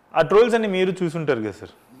అడుగుతున్నా. ఆ ట్రోల్స్ అన్ని మీరు చూసుంటారు కదా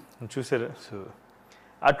సార్, చూసారా? సో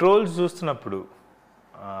ఆ ట్రోల్స్ చూస్తున్నప్పుడు,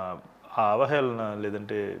 ఆ అవహేళన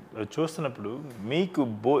లేదంటే చూస్తున్నప్పుడు మీకు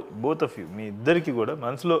బోత్ ఆఫ్ యూ, మీ ఇద్దరికి కూడా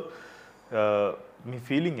మనసులో మీ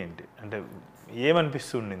ఫీలింగ్ ఏంటి? అంటే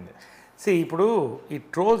ఏమనిపిస్తుండింది? ఇప్పుడు ఈ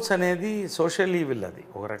ట్రోల్స్ అనేది సోషల్ ఈవిల్, అది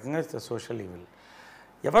ఒక రకంగా సోషల్ ఈవిల్.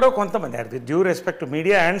 ఎవరో కొంతమంది, with due respect to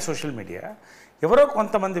media and social media, ఎవరో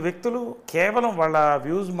కొంతమంది వ్యక్తులు కేవలం వాళ్ళ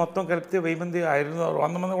వ్యూస్ మొత్తం కలిపితే 1000 మంది 500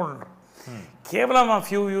 100 మంది కూడా ఉంటారు. కేవలం ఆ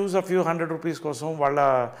ఫ్యూ వ్యూస్, ఆ ఫ్యూ 100 రూపీస్ కోసం, వాళ్ళ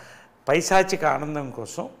పైశాచిక ఆనందం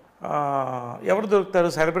కోసం ఎవరు దొరుకుతారు?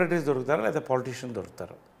 సెలబ్రిటీస్ దొరుకుతారు, లేదా పొలిటీషియన్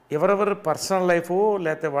దొరుకుతారు. ఎవరెవరు పర్సనల్ లైఫ్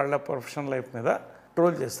లేకపోతే వాళ్ళ ప్రొఫెషనల్ లైఫ్ మీద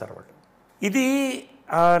ట్రోల్ చేస్తారు వాళ్ళు. ఇది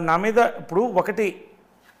నా మీద ఇప్పుడు ఒకటి,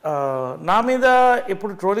 నా మీద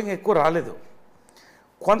ఎప్పుడు ట్రోలింగ్ ఎక్కువ రాలేదు.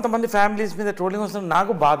 కొంతమంది ఫ్యామిలీస్ మీద ట్రోలింగ్ వస్తుంది,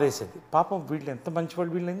 నాకు బాధ వేసేది. పాపం వీళ్ళు ఎంత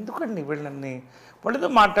మంచివాళ్ళు, వీళ్ళు ఎందుకండి వీళ్ళని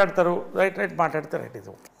వాళ్ళతో మాట్లాడతారు, రైట్ మాట్లాడతారు, రైట్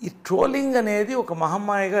ఇది. ఈ ట్రోలింగ్ అనేది ఒక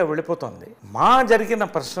మహమ్మాయిగా వెళ్ళిపోతుంది. మా జరిగిన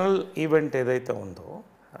పర్సనల్ ఈవెంట్ ఏదైతే ఉందో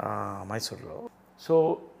మైసూర్లో, సో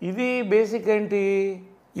ఇది బేసిక్ ఏంటి,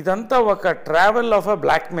 ఇదంతా ఒక ట్రావెల్ ఆఫ్ అ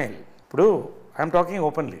బ్లాక్మెయిల్. ఇప్పుడు ఐఎమ్ టాకింగ్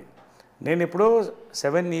ఓపెన్లీ. నేను ఇప్పుడు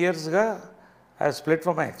 7 yearsగా I split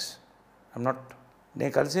for my ex. I'm not,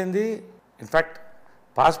 నేను కలిసింది ఇన్ఫ్యాక్ట్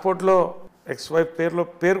పాస్పోర్ట్లో ఎక్స్ వైఫ్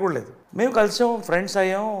పేరు కూడా లేదు. మేము కలిసాం, ఫ్రెండ్స్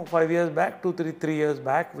అయ్యాం 5 years back, 3 years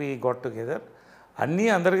back we got together. అన్నీ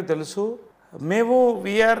అందరికీ తెలుసు. మేము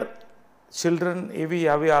వీఆర్ చిల్డ్రన్, ఇవి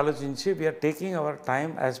అవి ఆలోచించి we are taking our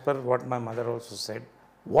time as per watt my mother also said,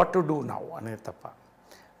 what to do now అనేది తప్ప.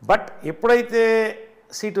 బట్ ఎప్పుడైతే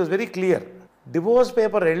it was very clear, divorce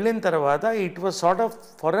paper వెళ్ళిన తర్వాత it was sort of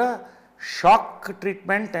for a shock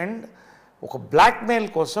treatment and ఒక blackmail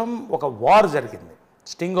కోసం ఒక war జరిగింది.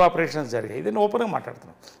 Sting operations జరిగాయి. ఇది నేను ఓపెన్గా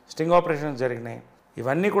మాట్లాడుతున్నాను. స్టింగ్ ఆపరేషన్స్ జరిగినాయి.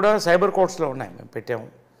 ఇవన్నీ కూడా సైబర్ కోర్ట్స్లో ఉన్నాయి, మేము పెట్టాము.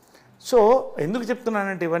 సో ఎందుకు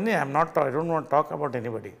చెప్తున్నానంటే ఇవన్నీ I don't want talk about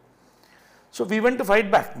anybody. So we went to fight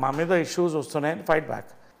back. మా మీద ఇష్యూస్ వస్తున్నాయని ఫైట్ బ్యాక్.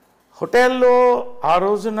 హోటల్లో ఆ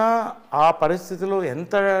రోజున ఆ పరిస్థితిలో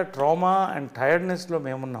ఎంత ట్రామా అండ్ టైర్డ్నెస్లో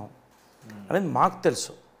మేమున్నాం అనేది మాకు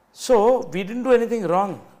తెలుసు. So we didn't do anything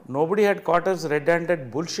wrong. Nobody had cot us red handed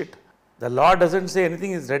bullshit. The law doesn't say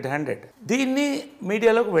anything is red handed. దీన్ని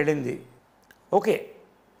మీడియాలోకి వెళ్ళింది. Okay,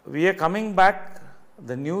 we are coming back.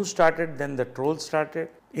 The news started, then the trolls started.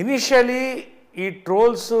 Initially ఈ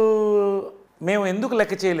trolls మేము ఎందుకు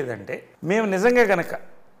లెక్క చేయలేదంటే, మేము నిజంగా కనుక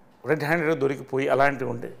రెడ్ హ్యాండెడ్గా దొరికిపోయి అలాంటివి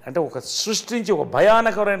ఉండే అంటే ఒక సృష్టించి ఒక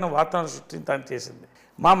భయానకరమైన వాతావరణం సృష్టించడానికి చేసింది.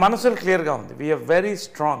 మా మనసులు క్లియర్గా ఉంది. We are very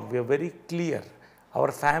strong, we are very clear.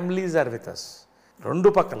 Our families are with us. రెండు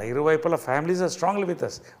పక్కల ఇరువైపుల families are strongly with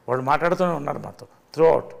us. వాళ్ళు మాట్లాడుతూనే ఉన్నారు మాతో through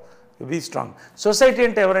out. Be strong. Society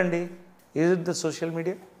అంటే ఎవరండి? Is it the social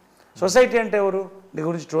media? Society అంటే ఎవరు? నీ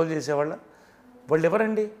గురించి ట్రోల్ చేసేవాళ్ళ? వాళ్ళు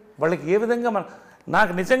ఎవరండి? వాళ్ళకి ఏ విధంగా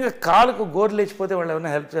నాకు నిజంగా కాలుకు గోరు లేచిపోతే వాళ్ళు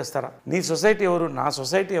ఎవరైనా హెల్ప్ చేస్తారా? నీ సొసైటీ ఎవరు? నా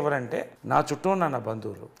సొసైటీ ఎవరంటే నా చుట్టూ ఉన్న నా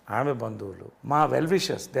బంధువులు, ఆమె బంధువులు, మా well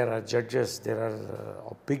wishers. There are judges, there are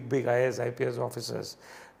big IAS IPS officers,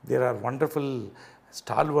 there are wonderful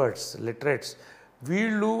stalwarts, literates.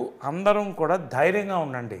 వీళ్ళు అందరం కూడా ధైర్యంగా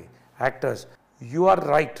ఉండండి. Actors, you are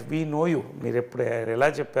right, we know you. మీరు ఎప్పుడు ఎలా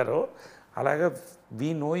చెప్పారో అలాగే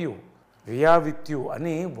we know you, we are with you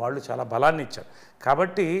అని వాళ్ళు చాలా బలాన్ని ఇచ్చారు.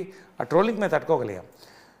 కాబట్టి ఆ ట్రోలింగ్ మేము తట్టుకోగలిగాం.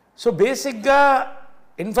 సో బేసిక్గా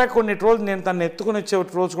ఇన్ఫ్యాక్ట్ కొన్ని ట్రోల్స్ నేను తను ఎత్తుకుని వచ్చే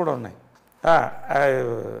ట్రోల్స్ కూడా ఉన్నాయి.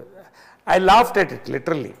 I laughed at it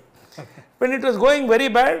literally when it was going very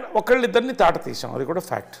bad. ఒకళ్ళిద్దరిని తాట తీసాం, అది కూడా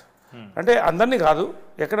ఫ్యాక్ట్. అంటే అందరినీ కాదు,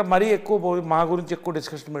 ఎక్కడ మరీ ఎక్కువ మా గురించి ఎక్కువ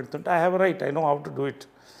డిస్కషన్ పెడుతుంటే I have right, I know how to do it.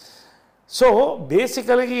 So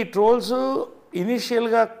బేసికల్గా ఈ ట్రోల్స్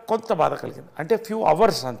ఇనీషియల్గా కొంత బాధ కలిగింది, అంటే ఫ్యూ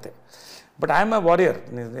అవర్స్ అంతే. But I'm a warrior.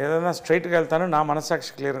 నేను ఏదైనా స్ట్రైట్గా వెళ్తాను, నా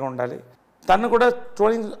మనస్సాక్షి క్లియర్గా ఉండాలి. తను కూడా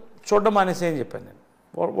ట్రోలింగ్ చూడడం మానేసి అని చెప్పాను నేను.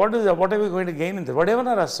 What are we going to gain in this? వాడు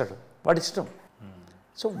ఏమైనా రాస్తాడు, వాడి ఇష్టం.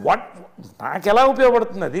 సో నాకు ఎలా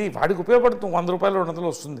ఉపయోగపడుతుంది? అది వాడికి ఉపయోగపడుతుంది. 100 రూపాయలు 200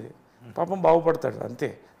 వస్తుంది, పాపం బాగుపడతాడు అంతే.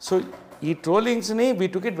 సో ఈ ట్రోలింగ్స్ని we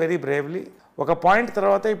took it very bravely. ఒక పాయింట్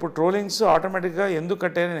తర్వాత ఇప్పుడు ట్రోలింగ్స్ ఆటోమేటిక్గా ఎందుకు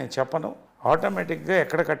కట్టాయని నేను చెప్పను. ఆటోమేటిక్గా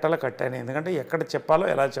ఎక్కడ కట్టాలో కట్టాను, ఎందుకంటే ఎక్కడ చెప్పాలో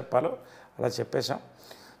ఎలా చెప్పాలో అలా చెప్పేశాం.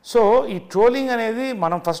 సో ఈ ట్రోలింగ్ అనేది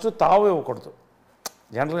మనం ఫస్ట్ తావు ఇవ్వకూడదు.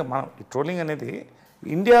 జనరల్గా మనం ఈ ట్రోలింగ్ అనేది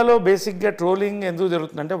ఇండియాలో బేసిక్గా ట్రోలింగ్ ఎందుకు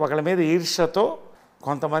జరుగుతుందంటే ఒకళ్ళ మీద ఈర్ష్యతో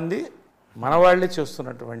కొంతమంది మన వాళ్ళే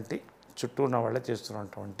చేస్తున్నటువంటి, చుట్టూ ఉన్న వాళ్ళే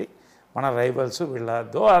చేస్తున్నటువంటి మన రైవల్స్ వీళ్ళ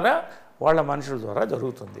ద్వారా, వాళ్ళ మనుషుల ద్వారా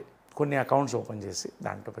జరుగుతుంది. కొన్ని అకౌంట్స్ ఓపెన్ చేసి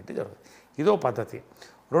దాంట్లో పెట్టి జరుగుతుంది. ఇదో పద్ధతి.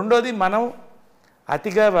 రెండోది, మనం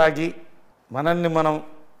అతిగా వాగి మనల్ని మనం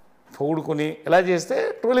పొగుడుకుని ఇలా చేస్తే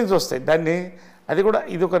ట్రోలింగ్స్ వస్తాయి. అది కూడా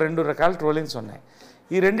ఇది ఒక 2 రకాల ట్రోలింగ్స్ ఉన్నాయి.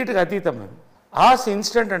 ఈ రెండింటికి అతీతం మేము. ఆ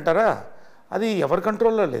ఇన్సిడెంట్ అంటారా, అది ఎవరి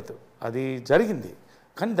కంట్రోల్లో లేదు, అది జరిగింది.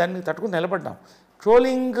 కానీ దాన్ని తట్టుకుని నిలబడ్డాం.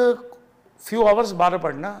 ట్రోలింగ్ ఫ్యూ అవర్స్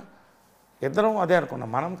బాధపడినా ఇద్దరం అదే అనుకున్నాం,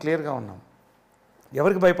 మనం క్లియర్గా ఉన్నాం.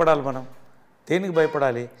 ఎవరికి భయపడాలి మనం? దేనికి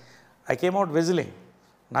భయపడాలి? ఐ కేమ్ అవుట్ విజిలింగ్,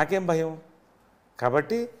 నాకేం భయం?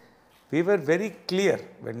 కాబట్టి we were very clear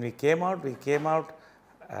when we came out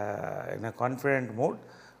in a confident mood.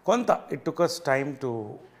 కొంత it took us time to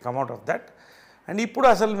come out of that. And ఇప్పుడు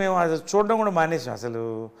అసలు మేము అది చూడడం కూడా మానేసాం. అసలు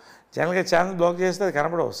జనరల్గా ఛానల్ బ్లాక్ చేస్తే అది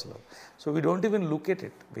కనపడవు అసలు. So we don't even look at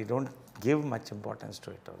it, we don't give much importance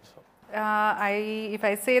to it also. If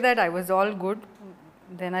I say that I was all good,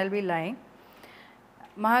 then I'll be lying.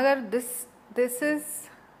 Mahagar, this is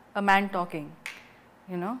a man talking,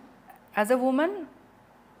 you know. As a woman,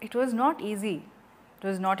 it was not easy. It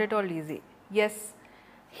was not at all easy. Yes,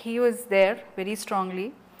 he was there very strongly.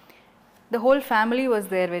 The whole family was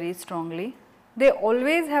there very strongly. They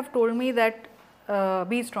always have told me that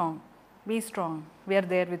be strong, we are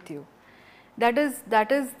there with you. That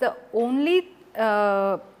is the only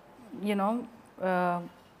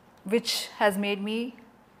which has made me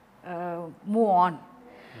move on.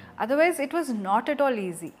 Otherwise it was not at all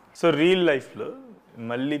easy. So real life lo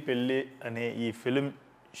MalliPelli ane ee film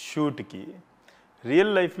shoot ki real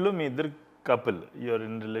life lo మీ ఇద్దరు couple, you are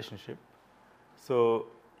in relationship. So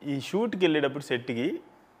ఈ షూట్కి వెళ్ళేటప్పుడు సెట్కి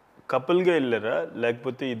కపుల్గా వెళ్ళారా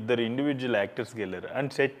లేకపోతే ఇద్దరు individual యాక్టర్స్కి వెళ్ళారా?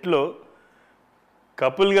 And సెట్లో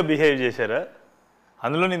కపుల్గా behave చేశారా?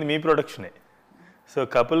 అందులో ఇది మీ ప్రొడక్షనే. సో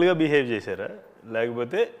కపుల్గా బిహేవ్ చేశారా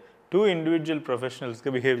లేకపోతే 2 ఇండివిజువల్ ప్రొఫెషనల్స్గా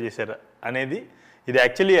బిహేవ్ చేశారా అనేది, ఇది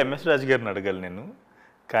యాక్చువల్లీ ఎంఎస్ రాజు గారిని అడగాలి నేను,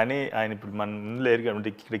 కానీ ఆయన ఇప్పుడు మన ముందు లేరు కాబట్టి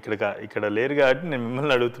ఇక్కడ లేరు కాబట్టి నేను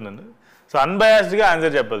మిమ్మల్ని అడుగుతున్నాను. సో అన్బయాస్డ్గా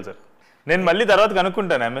ఆన్సర్ చెప్పాలి సార్. నేను మళ్ళీ తర్వాత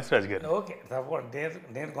కనుక్కుంటాను ఎంఎస్ రాజు గారు. ఓకే, తప్పకుండా.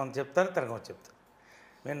 నేను కొంత చెప్తాను, తను కొంత చెప్తాను.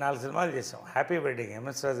 మేము 4 సినిమాలు చేసాం. హ్యాపీ వెడ్డింగ్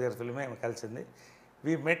ఎంఎస్ రాజు గారి ఫిల్మే కలిసింది.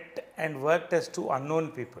 We met and worked as 2 unknown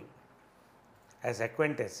people, as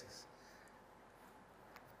acquaintances.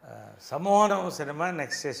 సమ్మోహనం cinema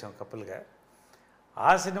next చేసాం కపుల్గా.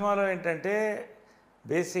 ఆ సినిమాలో ఏంటంటే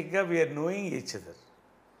బేసిక్గా we are knowing each other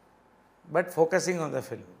but focusing on the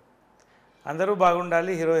film. అందరూ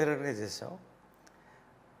బాగుండాలి, హీరో హీరోయిన్గా చేసాం.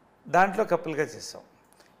 దాంట్లో కపుల్గా చేసాం.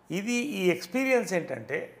 ఈ ఎక్స్పీరియన్స్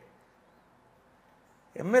ఏంటంటే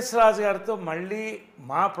ఎంఎస్ రాజు గారితో మళ్ళీ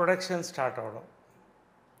మా ప్రొడక్షన్ స్టార్ట్ అవ్వడం.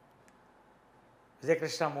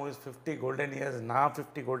 విజయకృష్ణ మూవీస్ 50 గోల్డెన్ ఇయర్స్, నా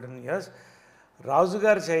 50 గోల్డెన్ ఇయర్స్ రాజు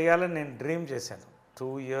గారు చేయాలని నేను డ్రీమ్ చేశాను. 2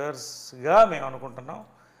 ఇయర్స్గా మేము అనుకుంటున్నాం.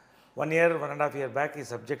 1 ఇయర్ 1.5 ఇయర్ బ్యాక్ ఈ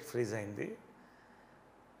సబ్జెక్ట్ ఫ్రీజ్ అయింది.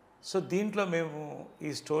 సో దీంట్లో మేము ఈ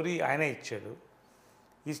స్టోరీ ఆయన ఇచ్చాడు.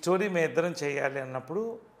 ఈ స్టోరీ మేము ఇద్దరం చేయాలి అన్నప్పుడు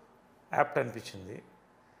యాప్ట్ అనిపించింది.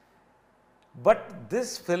 But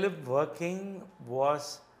this film working was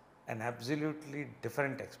an absolutely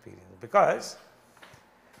different experience. Because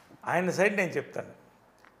ఆయన సైడ్ నేను చెప్తాను.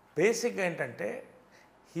 బేసిక్గా ఏంటంటే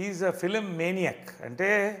హీఈస్ అ ఫిలిం మేనియక్. అంటే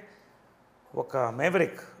ఒక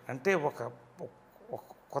మేవరిక్, అంటే ఒక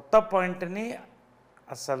కొత్త పాయింట్ని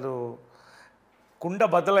అసలు కుండ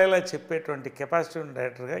బద్దలైలా చెప్పేటువంటి కెపాసిటీ ఉన్న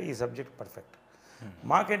డైరెక్టర్గా ఈ సబ్జెక్ట్ పర్ఫెక్ట్.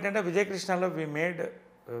 మాకేంటంటే విజయకృష్ణలో we made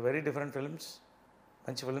very different films,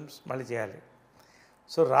 మంచి ఫిల్మ్స్ మళ్ళీ చేయాలి.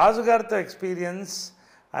 సో రాజు గారితో ఎక్స్పీరియన్స్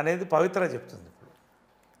అనేది పవిత్ర చెప్తుంది ఇప్పుడు.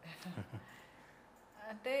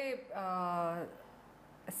 అంటే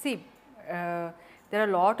see, there are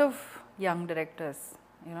a lot of young directors,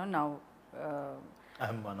 now.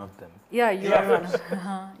 I'm one of them. Yeah, you are one of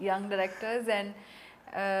young directors, and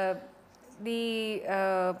the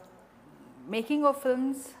making of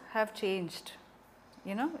films have changed.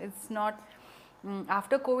 It's not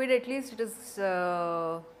after COVID. At least it has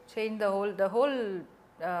changed the whole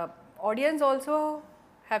audience also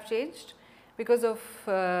have changed because of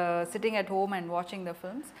sitting at home and watching the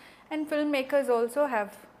films. And filmmakers also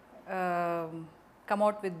have come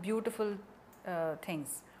out with beautiful things.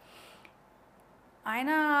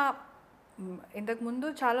 ఆయన ఇంతకు ముందు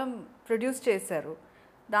చాలా produce చేశారు.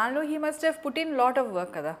 దానిలో he must have put in lot of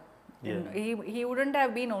work కదా. He wouldn't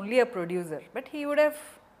have been only a producer, but he would have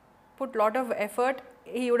put lot of effort.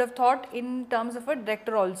 He would have thought in terms of a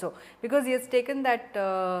director also, because he has taken that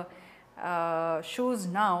shoes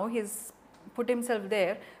now. He's put himself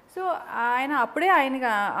there. So ఆయన అప్పుడే ఆయనకి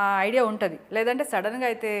ఆ idea ఉంటుంది, లేదంటే సడన్గా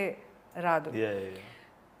అయితే రాదు.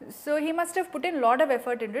 So he must have put in lot of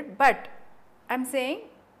effort in it. But I'm saying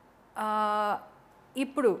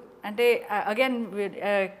ఇప్పుడు అంటే again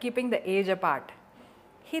keeping the age apart,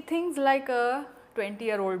 he thinks like a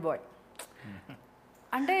 20-year-old bye.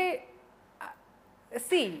 అంటే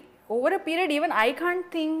see, over a period even I can't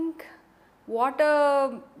think what a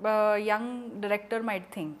young director might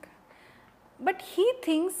think. But he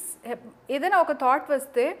things ఏదైనా ఒక thought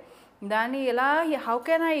వస్తే దాన్ని ఎలా how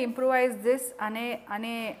can I improvise this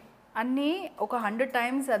అన్నీ ఒక 100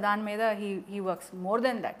 times దాని మీద he works more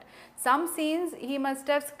than that. Some scenes he must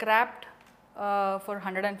have scrapped for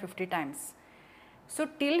 150 times. So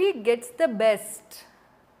till he gets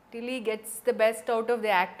the best out of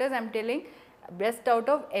the actors, I'm telling, best out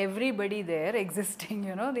of everybody there existing,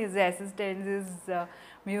 his assistants, his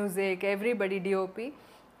music, everybody, DOP,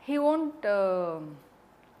 he won't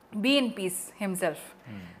be in peace himself.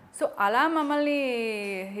 So ala mamalni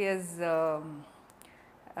he has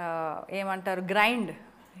ఏమంటారు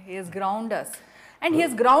he has ground us, and he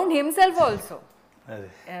has ground himself also.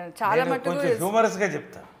 చాలా మటుకు కొంచెం హ్యూమరస్గా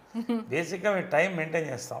చెప్తాను. బేసిక్గా మేము time maintain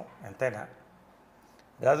చేస్తాం, ఎంతైనా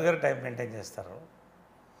రాజు గారు టైం మెయింటైన్ చేస్తారు.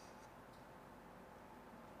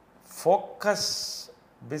 ఫోకస్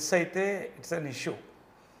మిస్ అయితే ఇట్స్ అన్ ఇష్యూ.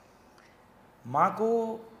 మాకు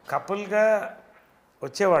కపుల్గా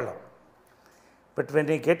వచ్చేవాళ్ళం, but when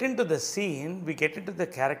we get in to the scene, we get in to the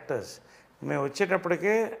characters. మేము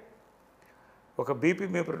వచ్చేటప్పటికే ఒక బీపీ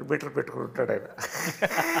మీటర్ పెట్టుకుంటాడు ఆయన.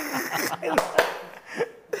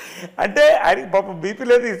 అంటే ఆయనకి పాపం బీపీ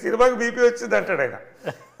లేదు, ఈ సినిమాకి బీపీ వచ్చింది అంటాడు ఆయన.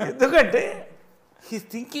 ఎందుకంటే he's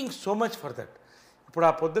thinking so much for that. ఇప్పుడు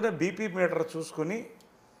ఆ పొద్దున బీపీ మీటర్ చూసుకుని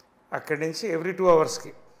అక్కడి నుంచి ఎవ్రీ 2 hours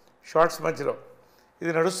షార్ట్స్ మధ్యలో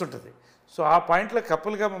ఇది నడుస్తుంటుంది. సో ఆ పాయింట్లో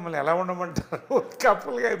కపుల్గా మమ్మల్ని ఎలా ఉండమంటారు?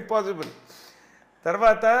 కపుల్గా ఇంపాసిబుల్.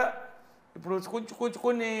 తర్వాత ఇప్పుడు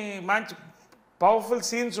కొన్ని మంచి పవర్ఫుల్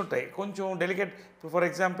సీన్స్ ఉంటాయి, కొంచెం డెలికేట్. ఇప్పుడు ఫర్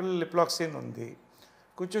ఎగ్జాంపుల్ లిప్లాక్ సీన్ ఉంది,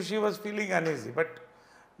 కొంచెం షీ వాజ్ ఫీలింగ్ అనేసి. బట్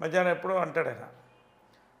మధ్యాహ్నం ఎప్పుడో అంటాడు ఆయన,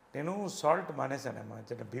 నేను సాల్ట్ మానేశానమ్మా,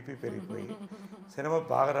 చిన్న బీపీ పెరిగిపోయి సినిమా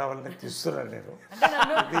బాగా రావాలని తీస్తున్నాను నేను,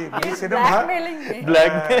 ఇది మీ సినిమా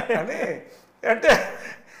అని. అంటే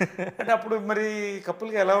అంటే అప్పుడు మరి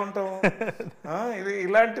కపుల్గా ఎలా ఉంటాం?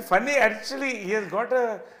 ఇలాంటి funny actually he Hess got a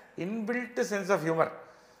inbuilt sense of humour.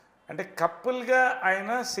 అంటే కపుల్గా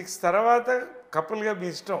ఆయన 6 తర్వాత కపుల్గా మీ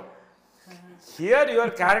ఇష్టం. Here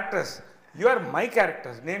your characters, you are my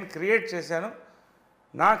characters. నేను క్రియేట్ చేశాను,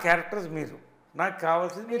 నా క్యారెక్టర్స్ మీరు, నాకు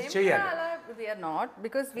కావాల్సింది మీరు చేయాలి. We are not,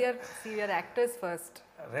 because we are actors first.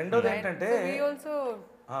 రెండోది ఏంటంటే also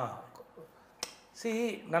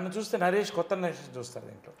నన్ను చూస్తే నరేష్ కొత్త నరేష్ చూస్తారు,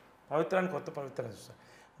 దీంట్లో పవిత్రాన్ని కొత్త పవిత్రాన్ని చూస్తాను.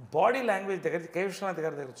 బాడీ లాంగ్వేజ్ దగ్గర కే విశ్వనాథ్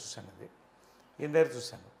గారి దగ్గర చూశాను, అది ఈయన దగ్గర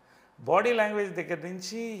చూశాను. బాడీ లాంగ్వేజ్ దగ్గర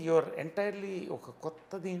నుంచి యువర్ ఎంటైర్లీ ఒక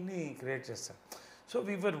కొత్త దీన్ని క్రియేట్ చేస్తాను. So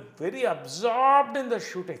we were very absorbed in the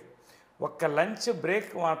shooting. ఒక్క లంచ్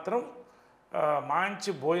బ్రేక్ మాత్రం మంచి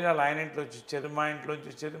భోజనాలు ఆయన ఇంట్లోంచి వచ్చేది, మా ఇంట్లోంచి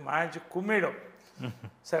వచ్చేది, మంచి కుమ్మేయడం.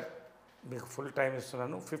 సార్ మీకు ఫుల్ టైం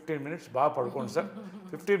ఇస్తున్నాను, 15 minutes బాగా పడుకోండి sir,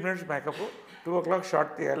 15 minutes makeup, 2 o'clock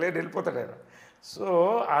short తీయాలి, వెళ్ళిపోతాడు ఆయన. సో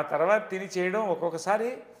ఆ తర్వాత తిని చేయడం. ఒక్కొక్కసారి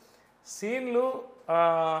సీన్లు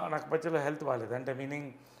నాకు మధ్యలో హెల్త్ బాగాలేదు, అంటే మీనింగ్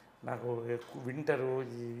నాకు ఎక్కువ వింటరు,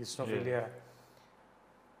 ఈ స్నోఫిలియా,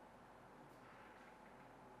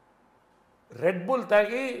 రెడ్ బుల్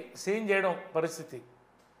తాగి సీన్ చేయడం పరిస్థితి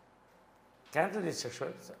క్యాన్సిల్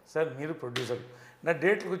చేసేసాడు. సార్ మీరు ప్రొడ్యూసర్, నా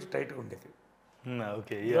డేట్లు కొంచెం టైట్గా ఉండేది,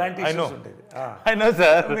 ఇలాంటి ఇష్యూస్ ఉండేది.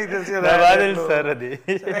 మీకు తెలుసు కదా.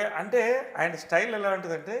 అంటే ఆయన స్టైల్ ఎలా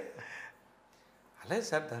ఉంటుందంటే, అలాగే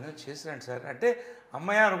సార్ దాన్ని చేసిరండి సార్ అంటే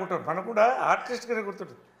అమ్మాయి అనుకుంటారు, మనకు కూడా ఆర్టిస్ట్గానే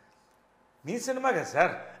గుర్తుంటుంది. మీ సినిమా కదా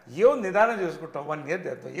సార్, ఏముంది నిదానం చేసుకుంటాం, 1 year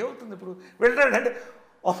చేద్దాం, ఏమవుతుంది ఇప్పుడు వెళ్ళాడు అంటే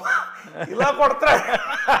ఇలా కొడతా.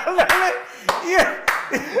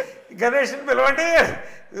 గణేష్ని పిలవండి,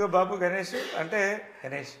 ఇదిగో బాబు గణేష్ అంటే,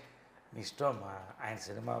 గణేష్ మీ ఇష్టం అమ్మా, ఆయన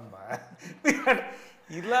సినిమా అమ్మా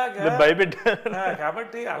ఇలాగా భయపెట్టారు.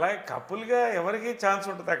 కాబట్టి అలాగే కపుల్గా ఎవరికి ఛాన్స్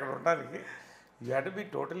ఉంటుంది అక్కడ ఉండడానికి. You have to be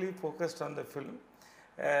totally focused on the film.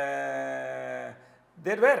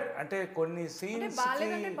 There wear అంటే కొన్ని సీన్స్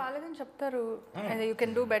చెప్తారు, యూ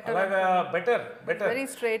కెన్ డూ బెటర్, అలాగా బెటర్ వెరీ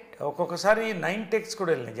స్ట్రైట్. ఒక్కొక్కసారి 9 takes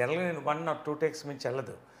కూడా వెళ్ళినాయి. జనరల్గా నేను 1 or 2 takes మించి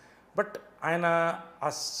వెళ్ళదు. బట్ ఆయన ఆ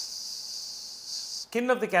స్కిన్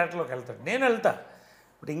ఆఫ్ ది క్యారెక్టర్లోకి వెళ్తాడు, నేను వెళ్తా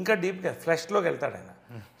ఇప్పుడు ఇంకా డీప్గా ఫ్లెష్లోకి వెళ్తాడు ఆయన.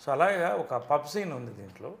 సో అలాగా ఒక పబ్ సీన్ ఉంది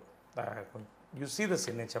దీంట్లో, యు సీ ద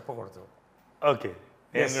సీన్, నేను చెప్పకూడదు. ఓకే.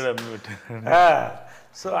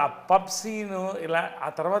 సో ఆ పబ్ సీను ఇలా, ఆ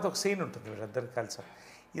తర్వాత ఒక సీన్ ఉంటుంది వీళ్ళిద్దరు కలిసి.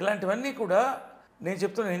 ఇలాంటివన్నీ కూడా నేను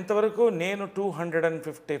చెప్తున్నాను, ఇంతవరకు నేను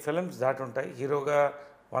 250 films దాటి ఉంటాయి. హీరోగా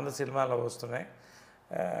 100 సినిమాలు వస్తున్నాయి,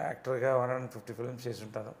 యాక్టర్గా 150 films చేసి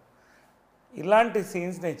ఉంటాను. ఇలాంటి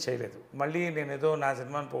సీన్స్ నేను చేయలేదు. మళ్ళీ నేను ఏదో నా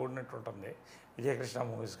సినిమాని పోగొట్టినట్టు ఉంటుంది, విజయకృష్ణ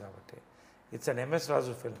మూవీస్ కాబట్టి. It's an MS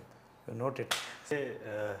Raju film, you note it.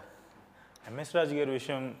 MS రాజు గారి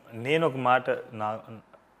విషయం, నేను ఒక మాట,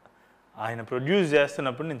 ఆయన ప్రొడ్యూస్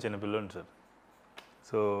చేస్తున్నప్పుడు నేను చిన్నపిల్లని సార్.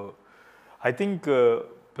 సో ఐ థింక్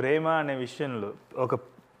ప్రేమ అనే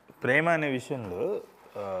విషయంలో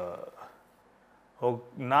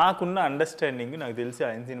నాకున్న అండర్స్టాండింగ్ నాకు తెలిసి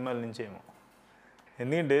ఆయన సినిమాల నుంచేమో.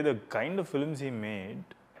 ఎందుకంటే the kind of films he made,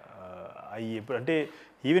 అవి ఎప్పుడు అంటే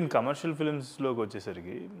ఈవెన్ కమర్షియల్ ఫిల్మ్స్లోకి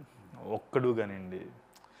వచ్చేసరికి ఒక్కడు కానివ్వండి,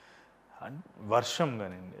 వర్షం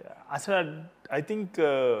కానివ్వండి, అసలు ఐ థింక్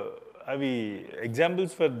అవి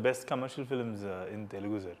examples for best commercial films in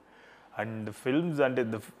Telugu sir. And films అంటే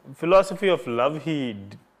ద ఫిలాసఫీ ఆఫ్ లవ్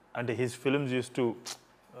అంటే his films use to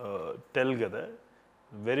tell కదా,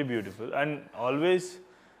 very beautiful. And always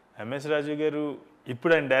MS రాజు గారు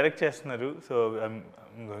ఇప్పుడు ఆయన డైరెక్ట్ చేస్తున్నారు. So I'm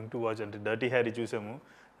going to watch. అంటే dirty Harry చూసాము,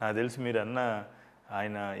 నాకు తెలిసి మీరు అన్న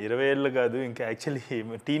ఆయన 20 ఏళ్ళు కాదు, ఇంకా యాక్చువల్లీ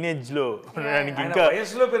టీనేజ్లో ఇంకా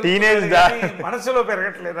టీనేజ్ మనసులో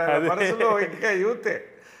పెరగట్లేదు, ఇంకా యూతే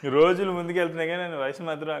రోజులు ముందుకు వెళ్తున్నాయి కానీ ఆయన వయసు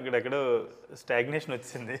మాత్రం అక్కడెక్కడో స్టాగ్నేషన్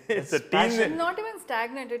వచ్చింది.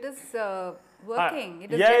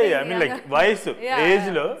 వయసు ఏజ్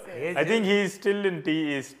లో I think he still in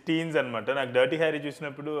teens అనమాట. నాకు డర్టీ హ్యారీ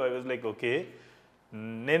చూసినప్పుడు ఐ వాజ్ లైక్ ఓకే,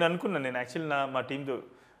 నేను అనుకున్నాను, నేను యాక్చువల్లీ మా టీంతో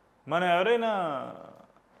మనం ఎవరైనా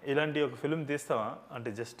ఇలాంటి ఒక ఫిల్మ్ తీస్తామా అంటే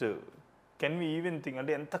just can we even think,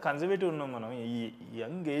 అంటే ఎంత కన్జర్వేటివ్ ఉన్నాం మనం ఈ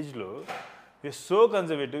యంగ్ ఏజ్లో. We are so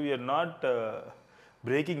conservative, we are not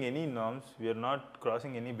breaking any norms, we are not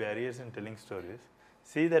crossing any barriers and telling stories.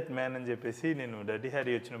 See that man అని చెప్పేసి నేను డర్టీ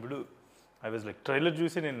హ్యారీ వచ్చినప్పుడు ఐ వాజ్ లైక్ ట్రైలర్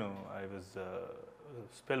చూసి నేను ఐ వాజ్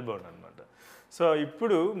స్పెల్ బౌండ్ అనమాట. సో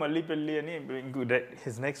ఇప్పుడు మళ్ళీ పెళ్ళి అని ఇంకో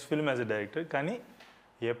his next film as a director, కానీ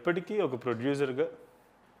ఎప్పటికీ ఒక ప్రొడ్యూసర్గా,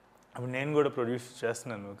 అప్పుడు నేను కూడా ప్రొడ్యూస్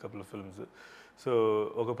చేస్తున్నాను కపుల్ ఆఫ్ ఫిల్మ్స్. సో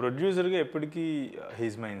ఒక ప్రొడ్యూసర్గా ఎప్పటికీ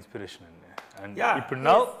హీఈస్ మై ఇన్స్పిరేషన్ అండి. అండ్ ఇప్పుడు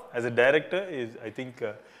now as a director I think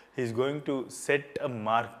he's going to set a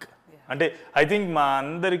mark అంటే ఐ థింక్ మా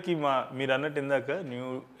అందరికి మీరు అన్నట్టు ఇందాక new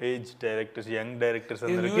age directors young directors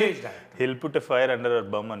అందరికి hill put a fire under hour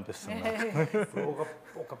bum అనిపిస్తుంది.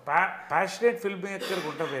 ఒక ప్యాషనేట్ ఫిల్మ్ మేకర్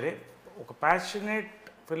ఉంటా వేరే, ఒక ప్యాషనేట్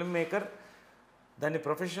ఫిల్మ్ మేకర్ దాన్ని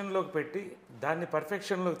ప్రొఫెషన్లోకి పెట్టి దాన్ని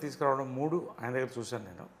పర్ఫెక్షన్లోకి తీసుకురావడం 3 ఆయన దగ్గర చూశాను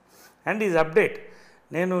నేను. And is update.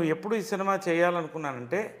 నేను ఎప్పుడు ఈ సినిమా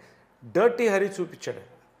చేయాలనుకున్నానంటే డర్టీ హరి చూపించాడు.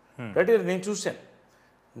 డర్టీ హరి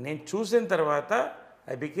నేను చూసిన తర్వాత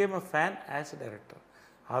I became a fan as a director.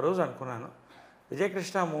 ఆ రోజు అనుకున్నాను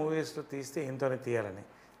విజయకృష్ణ మూవీస్లో తీస్తే ఇంతనే తీయాలని.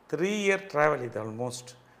 3 year ట్రావెల్ ఇది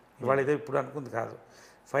ఆల్మోస్ట్. ఇవాళ ఇదే ఇప్పుడు అనుకుంది కాదు.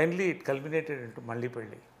 Finally it culminated into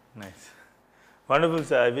మల్లిపల్లి. Nice, wonderful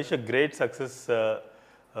sir. I wish a great success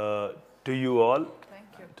to you all,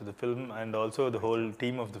 to the film, and also the whole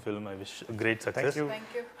team of the film. I wish a great success.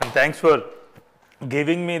 Thank you. And thanks for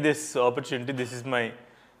giving me this opportunity. This is my,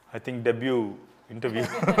 I think, debut interview.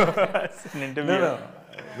 An interview. No.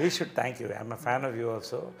 We should thank you. I'm a fan of you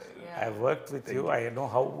also. I've worked with you. I know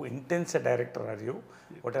how intense a director are you.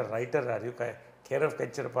 What a writer are you. Care of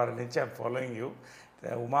Kachirapara nunchi I'm following you.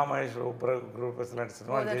 Uma Mahesh group లాంటి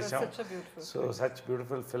సినిమాలు చేశాం. So such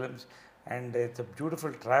beautiful films. And it's a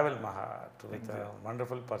beautiful travel, Maha, with a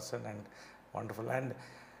wonderful person and wonderful. And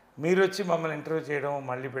మీరు వచ్చి మమ్మల్ని interview చేయడం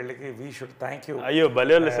మల్లిపల్లికి we should thank you. అయ్యో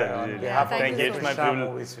భలేవాళ్ళు sir. Thank you. It's my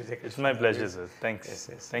privilege. It's my pleasure, sir. Thanks.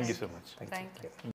 Thank you so much. Thank you.